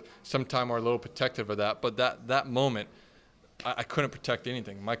sort of sometimes are a little protective of that. But that moment, I couldn't protect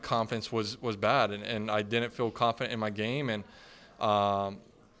anything. My confidence was bad, and I didn't feel confident in my game. And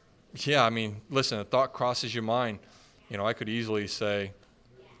listen, a thought crosses your mind. I could easily say,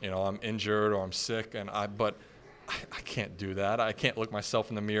 I'm injured or I'm sick, but I can't do that. I can't look myself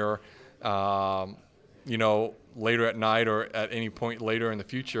in the mirror. Later at night or at any point later in the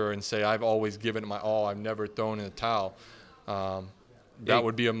future and say, I've always given it my all. I've never thrown in the towel. That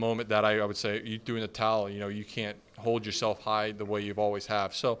would be a moment that I would say, you threw in the towel. You can't hold yourself high the way you've always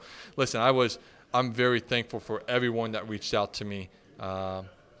have. So, listen, I'm very thankful for everyone that reached out to me.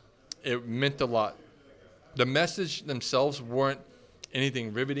 It meant a lot. The message themselves weren't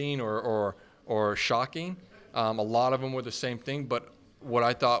anything riveting or shocking. A lot of them were the same thing, but what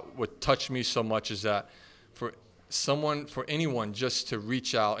I thought would touch me so much is that for for anyone just to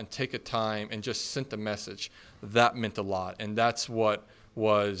reach out and take a time and just send a message, that meant a lot. And that's what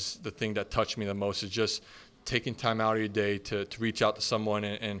was the thing that touched me the most, is just taking time out of your day to reach out to someone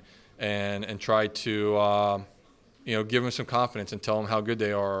and try to give them some confidence and tell them how good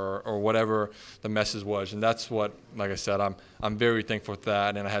they are, or whatever the message was. And that's what, like I said, I'm very thankful for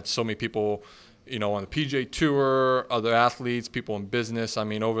that. And I had so many people, on the PGA Tour, other athletes, people in business. I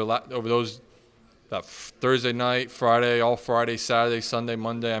mean, over those, that Thursday night, Friday, all Friday, Saturday, Sunday,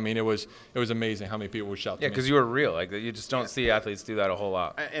 Monday. I mean, it was amazing how many people reached out to me. Yeah, because you were real. Like, you just don't see athletes do that a whole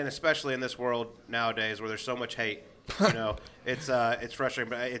lot. And especially in this world nowadays where there's so much hate, it's frustrating,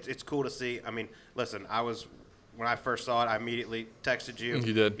 but it's cool to see. I mean, listen, when I first saw it, I immediately texted you.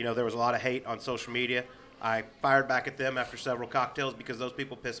 You did. There was a lot of hate on social media. I fired back at them after several cocktails because those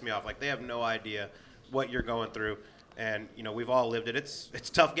people pissed me off. Like, they have no idea what you're going through. And, we've all lived it. It's a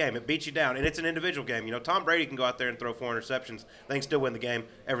tough game. It beats you down. And it's an individual game. Tom Brady can go out there and throw 4 interceptions. They can still win the game.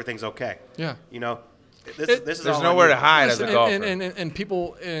 Everything's okay. Yeah. This is there's all nowhere to hide as a golfer.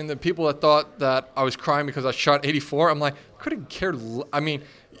 And the people that thought that I was crying because I shot 84, I'm like, couldn't care. I mean,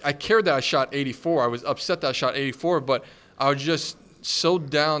 I cared that I shot 84. I was upset that I shot 84, but I was just so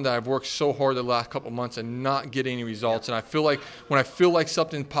down that I've worked so hard the last couple of months and not getting any results. And I feel like when I feel like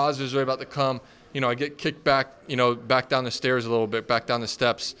something positive is about to come, I get kicked back, back down the stairs a little bit, back down the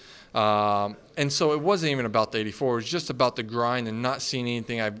steps. And so it wasn't even about the 84. It was just about the grind and not seeing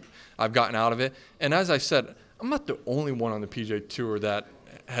anything I've gotten out of it. And as I said, I'm not the only one on the PGA Tour that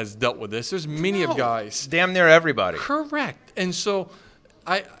has dealt with this. There's many of guys. Damn near everybody. Correct. And so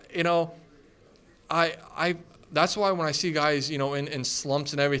I that's why when I see guys, in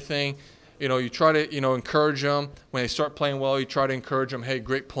slumps and everything, you try to, encourage them. When they start playing well, you try to encourage them. Hey,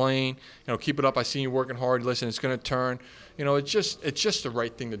 great playing. Keep it up. I see you working hard. Listen, it's going to turn. It's just the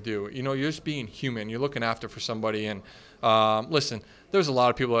right thing to do. You're just being human. You're looking after for somebody. And listen, there's a lot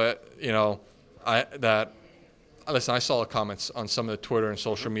of people that, listen, I saw the comments on some of the Twitter and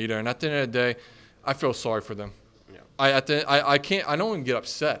social media, and at the end of the day, I feel sorry for them. Yeah. I don't even get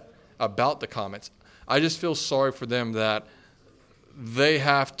upset about the comments. I just feel sorry for them that they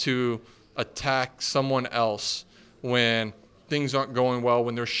have to attack someone else when things aren't going well,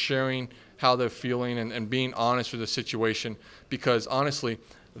 when they're sharing how they're feeling and being honest with the situation, because honestly,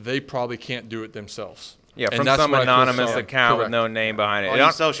 they probably can't do it themselves. Yeah, from some anonymous account with no name behind it. All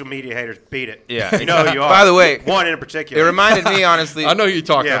you social media haters, beat it. Yeah. You know who you are. By the way, one in particular. It reminded me, honestly. I know who you're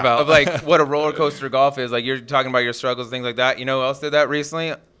talking about. Of like what a roller coaster golf is. Like, you're talking about your struggles, things like that. You know who else did that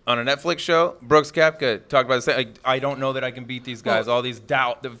recently? On a Netflix show, Brooks Koepka talked about this. Like, I don't know that I can beat these guys. All these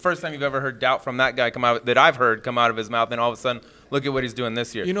doubt. The first time you've ever heard doubt from that guy come out of his mouth, and all of a sudden, look at what he's doing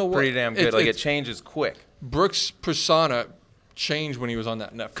this year. You know what? Pretty damn good. It changes quick. Brooks' persona changed when he was on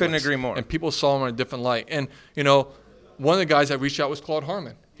that Netflix. Couldn't agree more. And people saw him in a different light. And one of the guys that reached out was Claude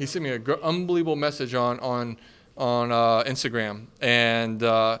Harmon. He sent me an unbelievable message on Instagram, and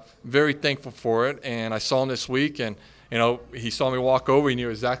very thankful for it. And I saw him this week, and he saw me walk over. He knew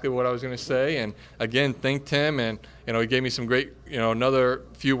exactly what I was going to say, and again, thanked him. And he gave me some great, another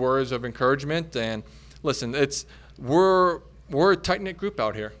few words of encouragement. And listen, we're a tight knit group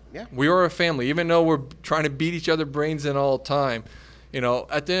out here. Yeah, we are a family, even though we're trying to beat each other brains in all the time.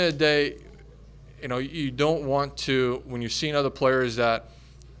 At the end of the day, you don't want to, when you're seeing other players that,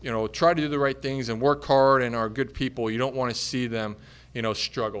 try to do the right things and work hard and are good people, you don't want to see them,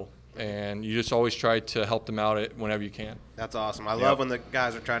 struggle. And you just always try to help them out whenever you can. That's awesome. I love when the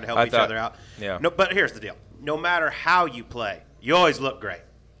guys are trying to help each other out. Yeah. No, but here's the deal. No matter how you play, you always look great.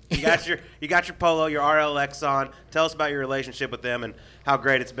 You got your polo, your RLX on. Tell us about your relationship with them and how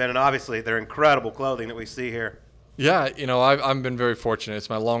great it's been. And obviously, they're incredible clothing that we see here. Yeah, I've been very fortunate. It's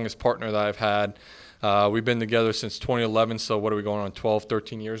my longest partner that I've had. We've been together since 2011, so what are we going on, 12,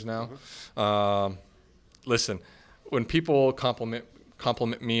 13 years now? Mm-hmm. Listen, when people compliment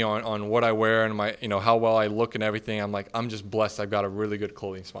me on what I wear and my, how well I look and everything, I'm like, I'm just blessed I've got a really good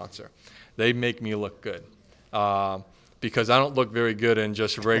clothing sponsor. They make me look good. Because I don't look very good in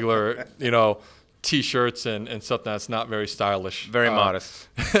just regular, T-shirts and something that's not very stylish. Very modest.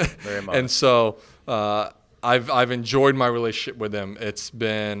 Very modest. And so I've enjoyed my relationship with them. It's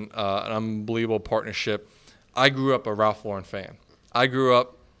been an unbelievable partnership. I grew up a Ralph Lauren fan. I grew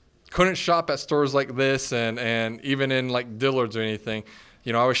up, couldn't shop at stores like this and even in like Dillard's or anything.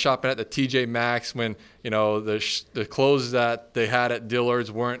 I was shopping at the TJ Maxx when, the clothes that they had at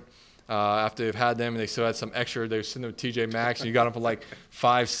Dillard's weren't, after they've had them and they still had some extra, they were sending them to TJ Maxx and you got them for like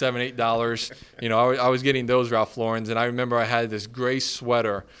 $5, $7, $8. I was getting those Ralph Laurens, and I remember I had this gray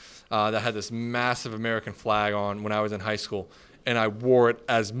sweater that had this massive American flag on when I was in high school, and I wore it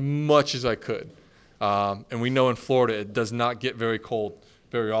as much as I could. And we know in Florida it does not get very cold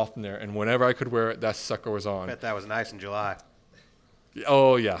very often there. And whenever I could wear it, that sucker was on. I bet that was nice in July.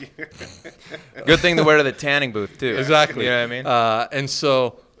 Oh, yeah. Good thing to wear to the tanning booth, too. Exactly. You know what I mean? And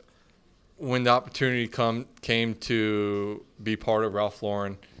so when the opportunity came to be part of Ralph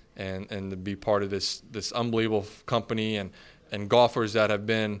Lauren and to be part of this unbelievable company and golfers that have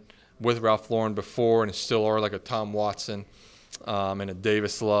been with Ralph Lauren before and still are, like a Tom Watson and a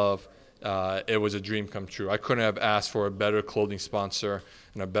Davis Love, it was a dream come true. I couldn't have asked for a better clothing sponsor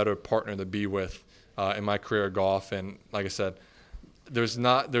and a better partner to be with in my career of golf. And like I said, there's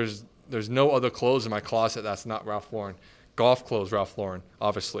no other clothes in my closet that's not Ralph Lauren. Golf clothes, Ralph Lauren,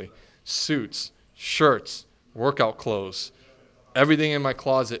 obviously. Suits, shirts, workout clothes. Everything in my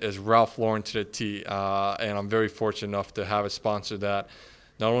closet is Ralph Lauren to the T. And I'm very fortunate enough to have a sponsor that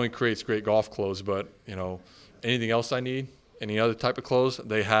not only creates great golf clothes, but, anything else I need, any other type of clothes,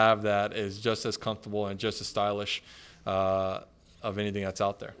 they have that is just as comfortable and just as stylish of anything that's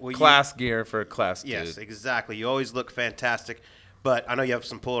out there. Well, Class gear for a class dude. Yes, exactly. You always look fantastic. But I know you have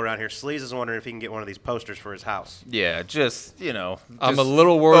some pull around here. Sleaze is wondering if he can get one of these posters for his house. Yeah, just, I'm a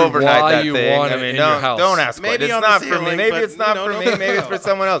little worried overnight why that you thing. want it in your house. Don't ask Maybe It's on the not for me. ceiling, Maybe but, it's not for me. Maybe it's for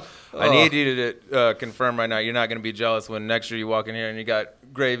someone else. I Oh. need you to confirm right now you're not going to be jealous when next year you walk in here and you got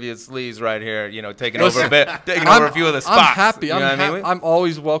Gravy and Sleaze right here, taking over a bit, taking over a few of the spots. I'm happy. You know what I mean? I'm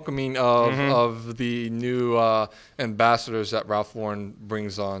always welcoming of the new ambassadors that Ralph Lauren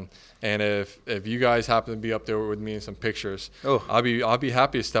brings on. And if you guys happen to be up there with me in some pictures, I'll be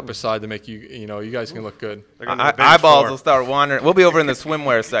happy to step aside to make you guys can look good. Eyeballs will start wandering. We'll be over in the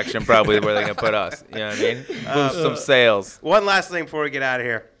swimwear section probably where they're gonna put us. You know what I mean? Boost some sales. One last thing before we get out of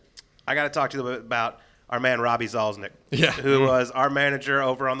here. I got to talk to you a little bit about our man Robbie Zalznick, who was our manager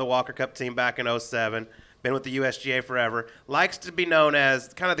over on the Walker Cup team back in 2007. Been with the USGA forever. Likes to be known as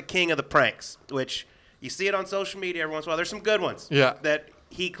kind of the king of the pranks, which you see it on social media every once in a while. There's some good ones that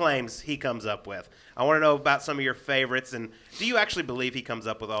he claims he comes up with. I want to know about some of your favorites, and do you actually believe he comes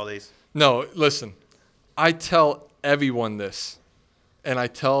up with all these? No, listen. I tell everyone this, and I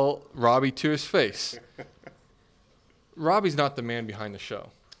tell Robbie to his face. Robbie's not the man behind the show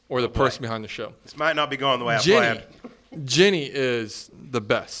or the person behind the show. This might not be going the way I planned. Jenny is the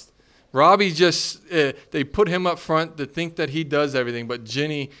best. Robbie just they put him up front to think that he does everything, but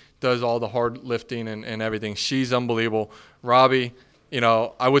Jenny does all the hard lifting and everything. She's unbelievable. Robbie,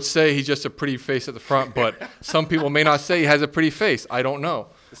 I would say he's just a pretty face at the front, but some people may not say he has a pretty face. I don't know.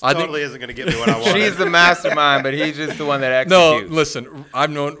 This totally isn't going to get me what I want. She's the mastermind, but he's just the one that No, executes. listen,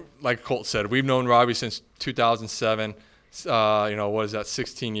 I've known, like Colt said, we've known Robbie since 2007. What is that,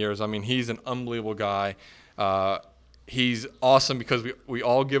 16 years? I mean, he's an unbelievable guy. He's awesome because we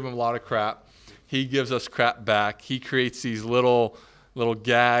all give him a lot of crap. He gives us crap back. He creates these little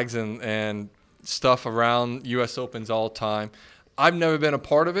gags and stuff around U.S. Opens all the time. I've never been a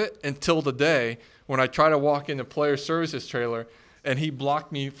part of it until the day when I try to walk in the player services trailer and he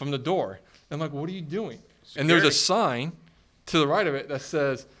blocked me from the door. I'm like, what are you doing? Security. And there's a sign to the right of it that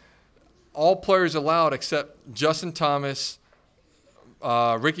says, all players allowed except Justin Thomas,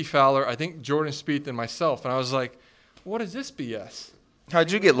 Ricky Fowler, I think Jordan Spieth, and myself. And I was like, what is this BS?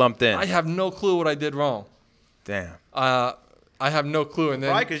 How'd you get lumped in? I have no clue what I did wrong. Damn. I have no clue. And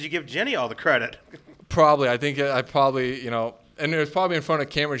then Why? Because you give Jenny all the credit. Probably. I think I probably, and it was probably in front of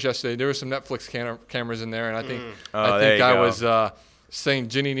cameras yesterday. There were some Netflix cameras in there, and I think I was saying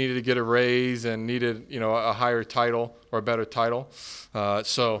Jenny needed to get a raise and needed, a higher title or a better title.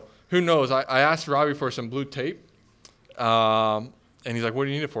 So who knows? I asked Robbie for some blue tape, and he's like, "What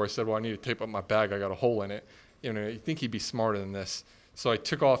do you need it for?" I said, "Well, I need to tape up my bag. I got a hole in it." You think he'd be smarter than this. So I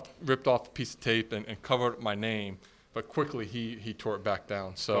ripped off a piece of tape and covered up my name. But quickly he tore it back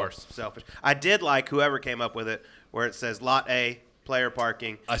down. So, of course, selfish. I did like whoever came up with it, where it says Lot A, player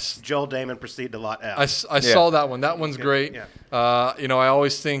parking. Joel Damon proceed to Lot F. I saw that one. That one's great. Yeah. I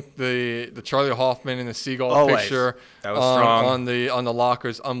always think the Charlie Hoffman and the Seagull picture that was strong. on the locker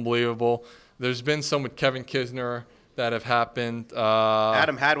is unbelievable. There's been some with Kevin Kisner that have happened.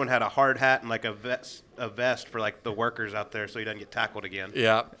 Adam Hadwin had a hard hat and like a vest for like the workers out there, so he doesn't get tackled again.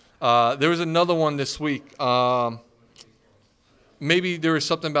 Yeah. There was another one this week. Maybe there was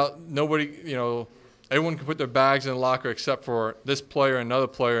something about nobody, everyone can put their bags in the locker except for this player and another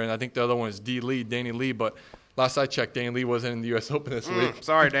player, and I think the other one is Danny Lee. But last I checked, Danny Lee wasn't in the U.S. Open this week.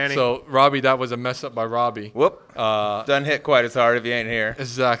 Sorry, Danny. So, Robbie, that was a mess up by Robbie. Whoop. Doesn't hit quite as hard if you ain't here.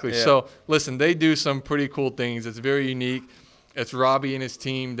 Exactly. Yeah. So, listen, they do some pretty cool things. It's very unique. It's Robbie and his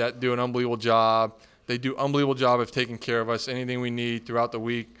team that do an unbelievable job. They do an unbelievable job of taking care of us, anything we need throughout the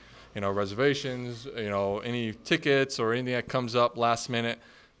week. Reservations, any tickets or anything that comes up last minute,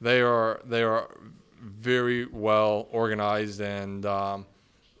 they are very well organized, and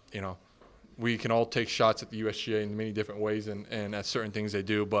you know, we can all take shots at the USGA in many different ways and at certain things they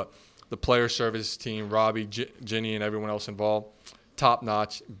do. But the player service team, Robbie, Ginny, and everyone else involved, top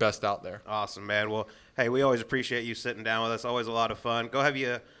notch, best out there. Awesome, man. Well, hey, we always appreciate you sitting down with us. Always a lot of fun. Go have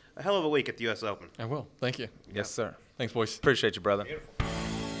you a hell of a week at the U.S. Open. I will. Thank you. Yes, sir. Thanks, boys. Appreciate you, brother. Beautiful.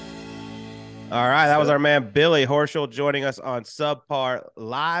 All right, that was our man Billy Horschel joining us on Subpar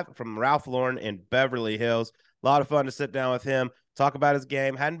live from Ralph Lauren in Beverly Hills. A lot of fun to sit down with him, talk about his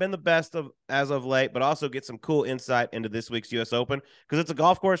game. Hadn't been the best as of late, but also get some cool insight into this week's U.S. Open because it's a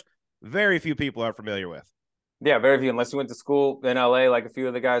golf course very few people are familiar with. Yeah, very few. Unless you went to school in LA, like a few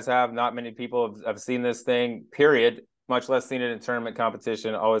of the guys have, not many people have seen this thing, period, much less seen it in tournament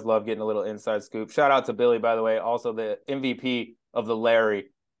competition. Always love getting a little inside scoop. Shout out to Billy, by the way, also the MVP of the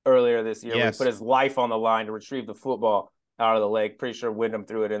Larry earlier this year. Yes. He put his life on the line to retrieve the football out of the lake. Pretty sure Wyndham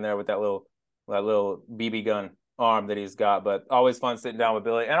threw it in there with that little BB gun arm that he's got. But always fun sitting down with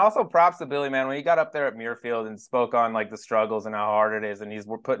Billy. And also props to Billy, man, when he got up there at Muirfield and spoke on like the struggles and how hard it is, and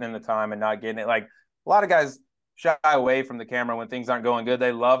we're putting in the time and not getting it. Like a lot of guys shy away from the camera when things aren't going good.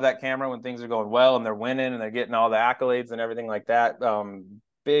 They love that camera when things are going well and they're winning and they're getting all the accolades and everything like that.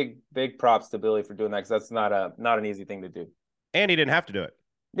 Big props to Billy for doing that, because that's not an easy thing to do. And he didn't have to do it.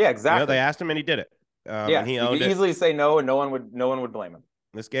 Yeah, exactly. They asked him and he did it. And he owned could it. easily say no, and no one would blame him.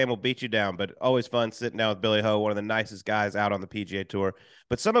 This game will beat you down, but always fun sitting down with Billy Ho, one of the nicest guys out on the PGA Tour.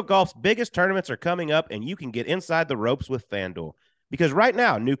 But some of golf's biggest tournaments are coming up, and you can get inside the ropes with FanDuel. Because right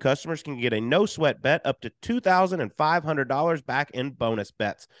now, new customers can get a no-sweat bet up to $2,500 back in bonus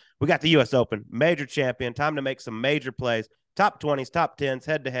bets. We got the U.S. Open, major champion, time to make some major plays, top 20s, top 10s,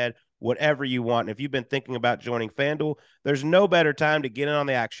 head-to-head, whatever you want. And if you've been thinking about joining FanDuel, there's no better time to get in on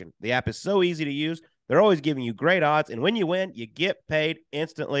the action. The app is so easy to use. They're always giving you great odds, and when you win, you get paid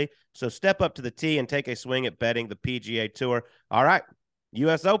instantly. So step up to the tee and take a swing at betting the PGA Tour. All right,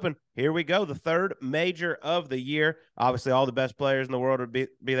 U.S. Open, here we go, the third major of the year. Obviously, all the best players in the world would be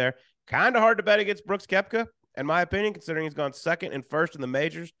there. Kind of hard to bet against Brooks Koepka, in my opinion, considering he's gone second and first in the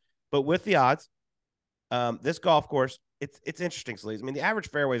majors. But with the odds, this golf course, it's interesting, Sleaze. I mean, the average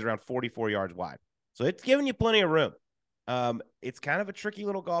fairway is around 44 yards wide, so it's giving you plenty of room. It's kind of a tricky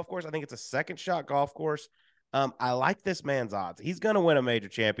little golf course. I think it's a second shot golf course. I like this man's odds. He's going to win a major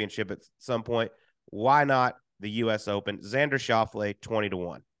championship at some point. Why not the U.S. Open? Xander Schauffele,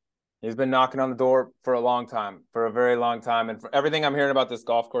 20-1. He's been knocking on the door for a long time, for a very long time. And for everything I'm hearing about this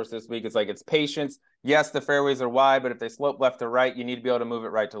golf course this week, it's like it's patience. Yes, the fairways are wide, but if they slope left to right, you need to be able to move it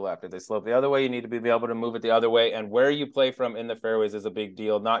right to left. If they slope the other way, you need to be able to move it the other way. And where you play from in the fairways is a big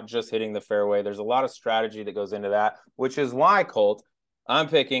deal, not just hitting the fairway. There's a lot of strategy that goes into that, which is why, Colt, I'm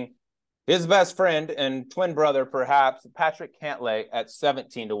picking his best friend and twin brother, perhaps, Patrick Cantlay at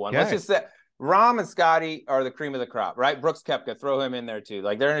 17-1. Okay. Let's just say Rahm and Scotty are the cream of the crop, right? Brooks Koepka, throw him in there too.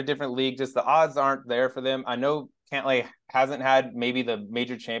 Like they're in a different league. Just the odds aren't there for them. I know Cantlay hasn't had maybe the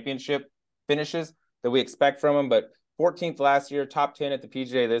major championship finishes that we expect from him, but 14th last year, top 10 at the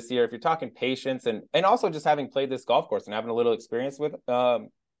PGA this year. If you're talking patience and also just having played this golf course and having a little experience with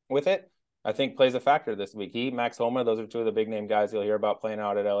it, I think plays a factor this week. Max Homa, those are two of the big name guys you'll hear about playing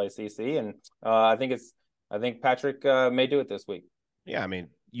out at LACC, and I think Patrick may do it this week. Yeah, I mean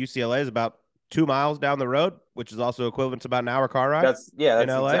UCLA is about 2 miles down the road, which is also equivalent to about an hour car ride. That's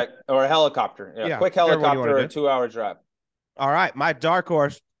LA? Or a helicopter. Yeah, quick helicopter or a 2-hour drive. All right, my dark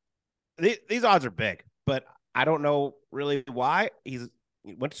horse. These odds are big, but I don't know really why. He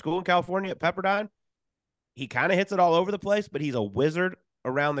went to school in California at Pepperdine. He kind of hits it all over the place, but he's a wizard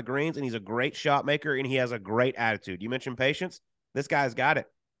around the greens, and he's a great shot maker, and he has a great attitude. You mentioned patience. This guy's got it.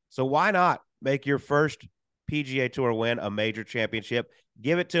 So why not make your first PGA Tour win a major championship?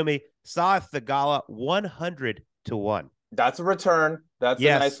 Give it to me. Saath Theegala, 100-1. That's a return. That's a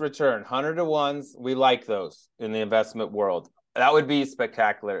nice return. 100-1s. We like those in the investment world. That would be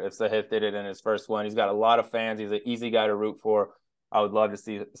spectacular if Sahith did it in his first one. He's got a lot of fans. He's an easy guy to root for. I would love to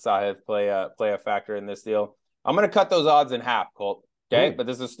see Sahith play a factor in this deal. I'm going to cut those odds in half, Colt. Okay, but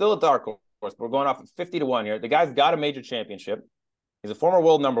this is still a dark horse. We're going off at 50-1 here. The guy's got a major championship. He's a former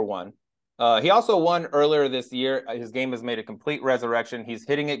world number one. He also won earlier this year. His game has made a complete resurrection. He's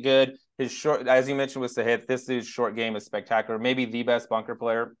hitting it good. His short, as you mentioned with Sahith, this dude's short game is spectacular. Maybe the best bunker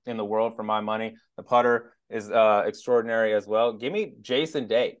player in the world for my money. The putter is extraordinary as well. Give me Jason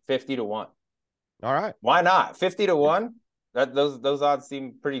Day, 50-1. All right. Why not? 50-1? Those odds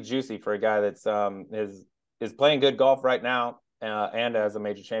seem pretty juicy for a guy that's is playing good golf right now and has a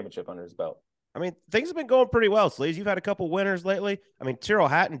major championship under his belt. I mean, things have been going pretty well, Sleeves. You've had a couple winners lately. I mean, Tyrrell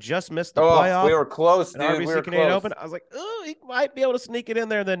Hatton just missed the playoff. We were close, dude. RBC We were Canadian close. Open. I was like, oh, he might be able to sneak it in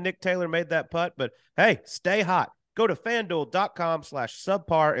there. And then Nick Taylor made that putt. But hey, stay hot. Go to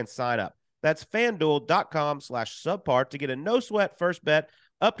FanDuel.com/subpar and sign up. That's FanDuel.com/subpar to get a no sweat first bet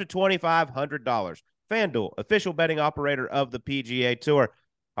up to $2,500. FanDuel, official betting operator of the PGA Tour.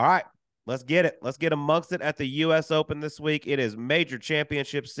 All right, let's get it. Let's get amongst it at the U.S. Open this week. It is major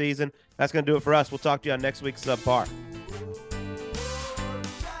championship season. That's going to do it for us. We'll talk to you on next week's Subpar.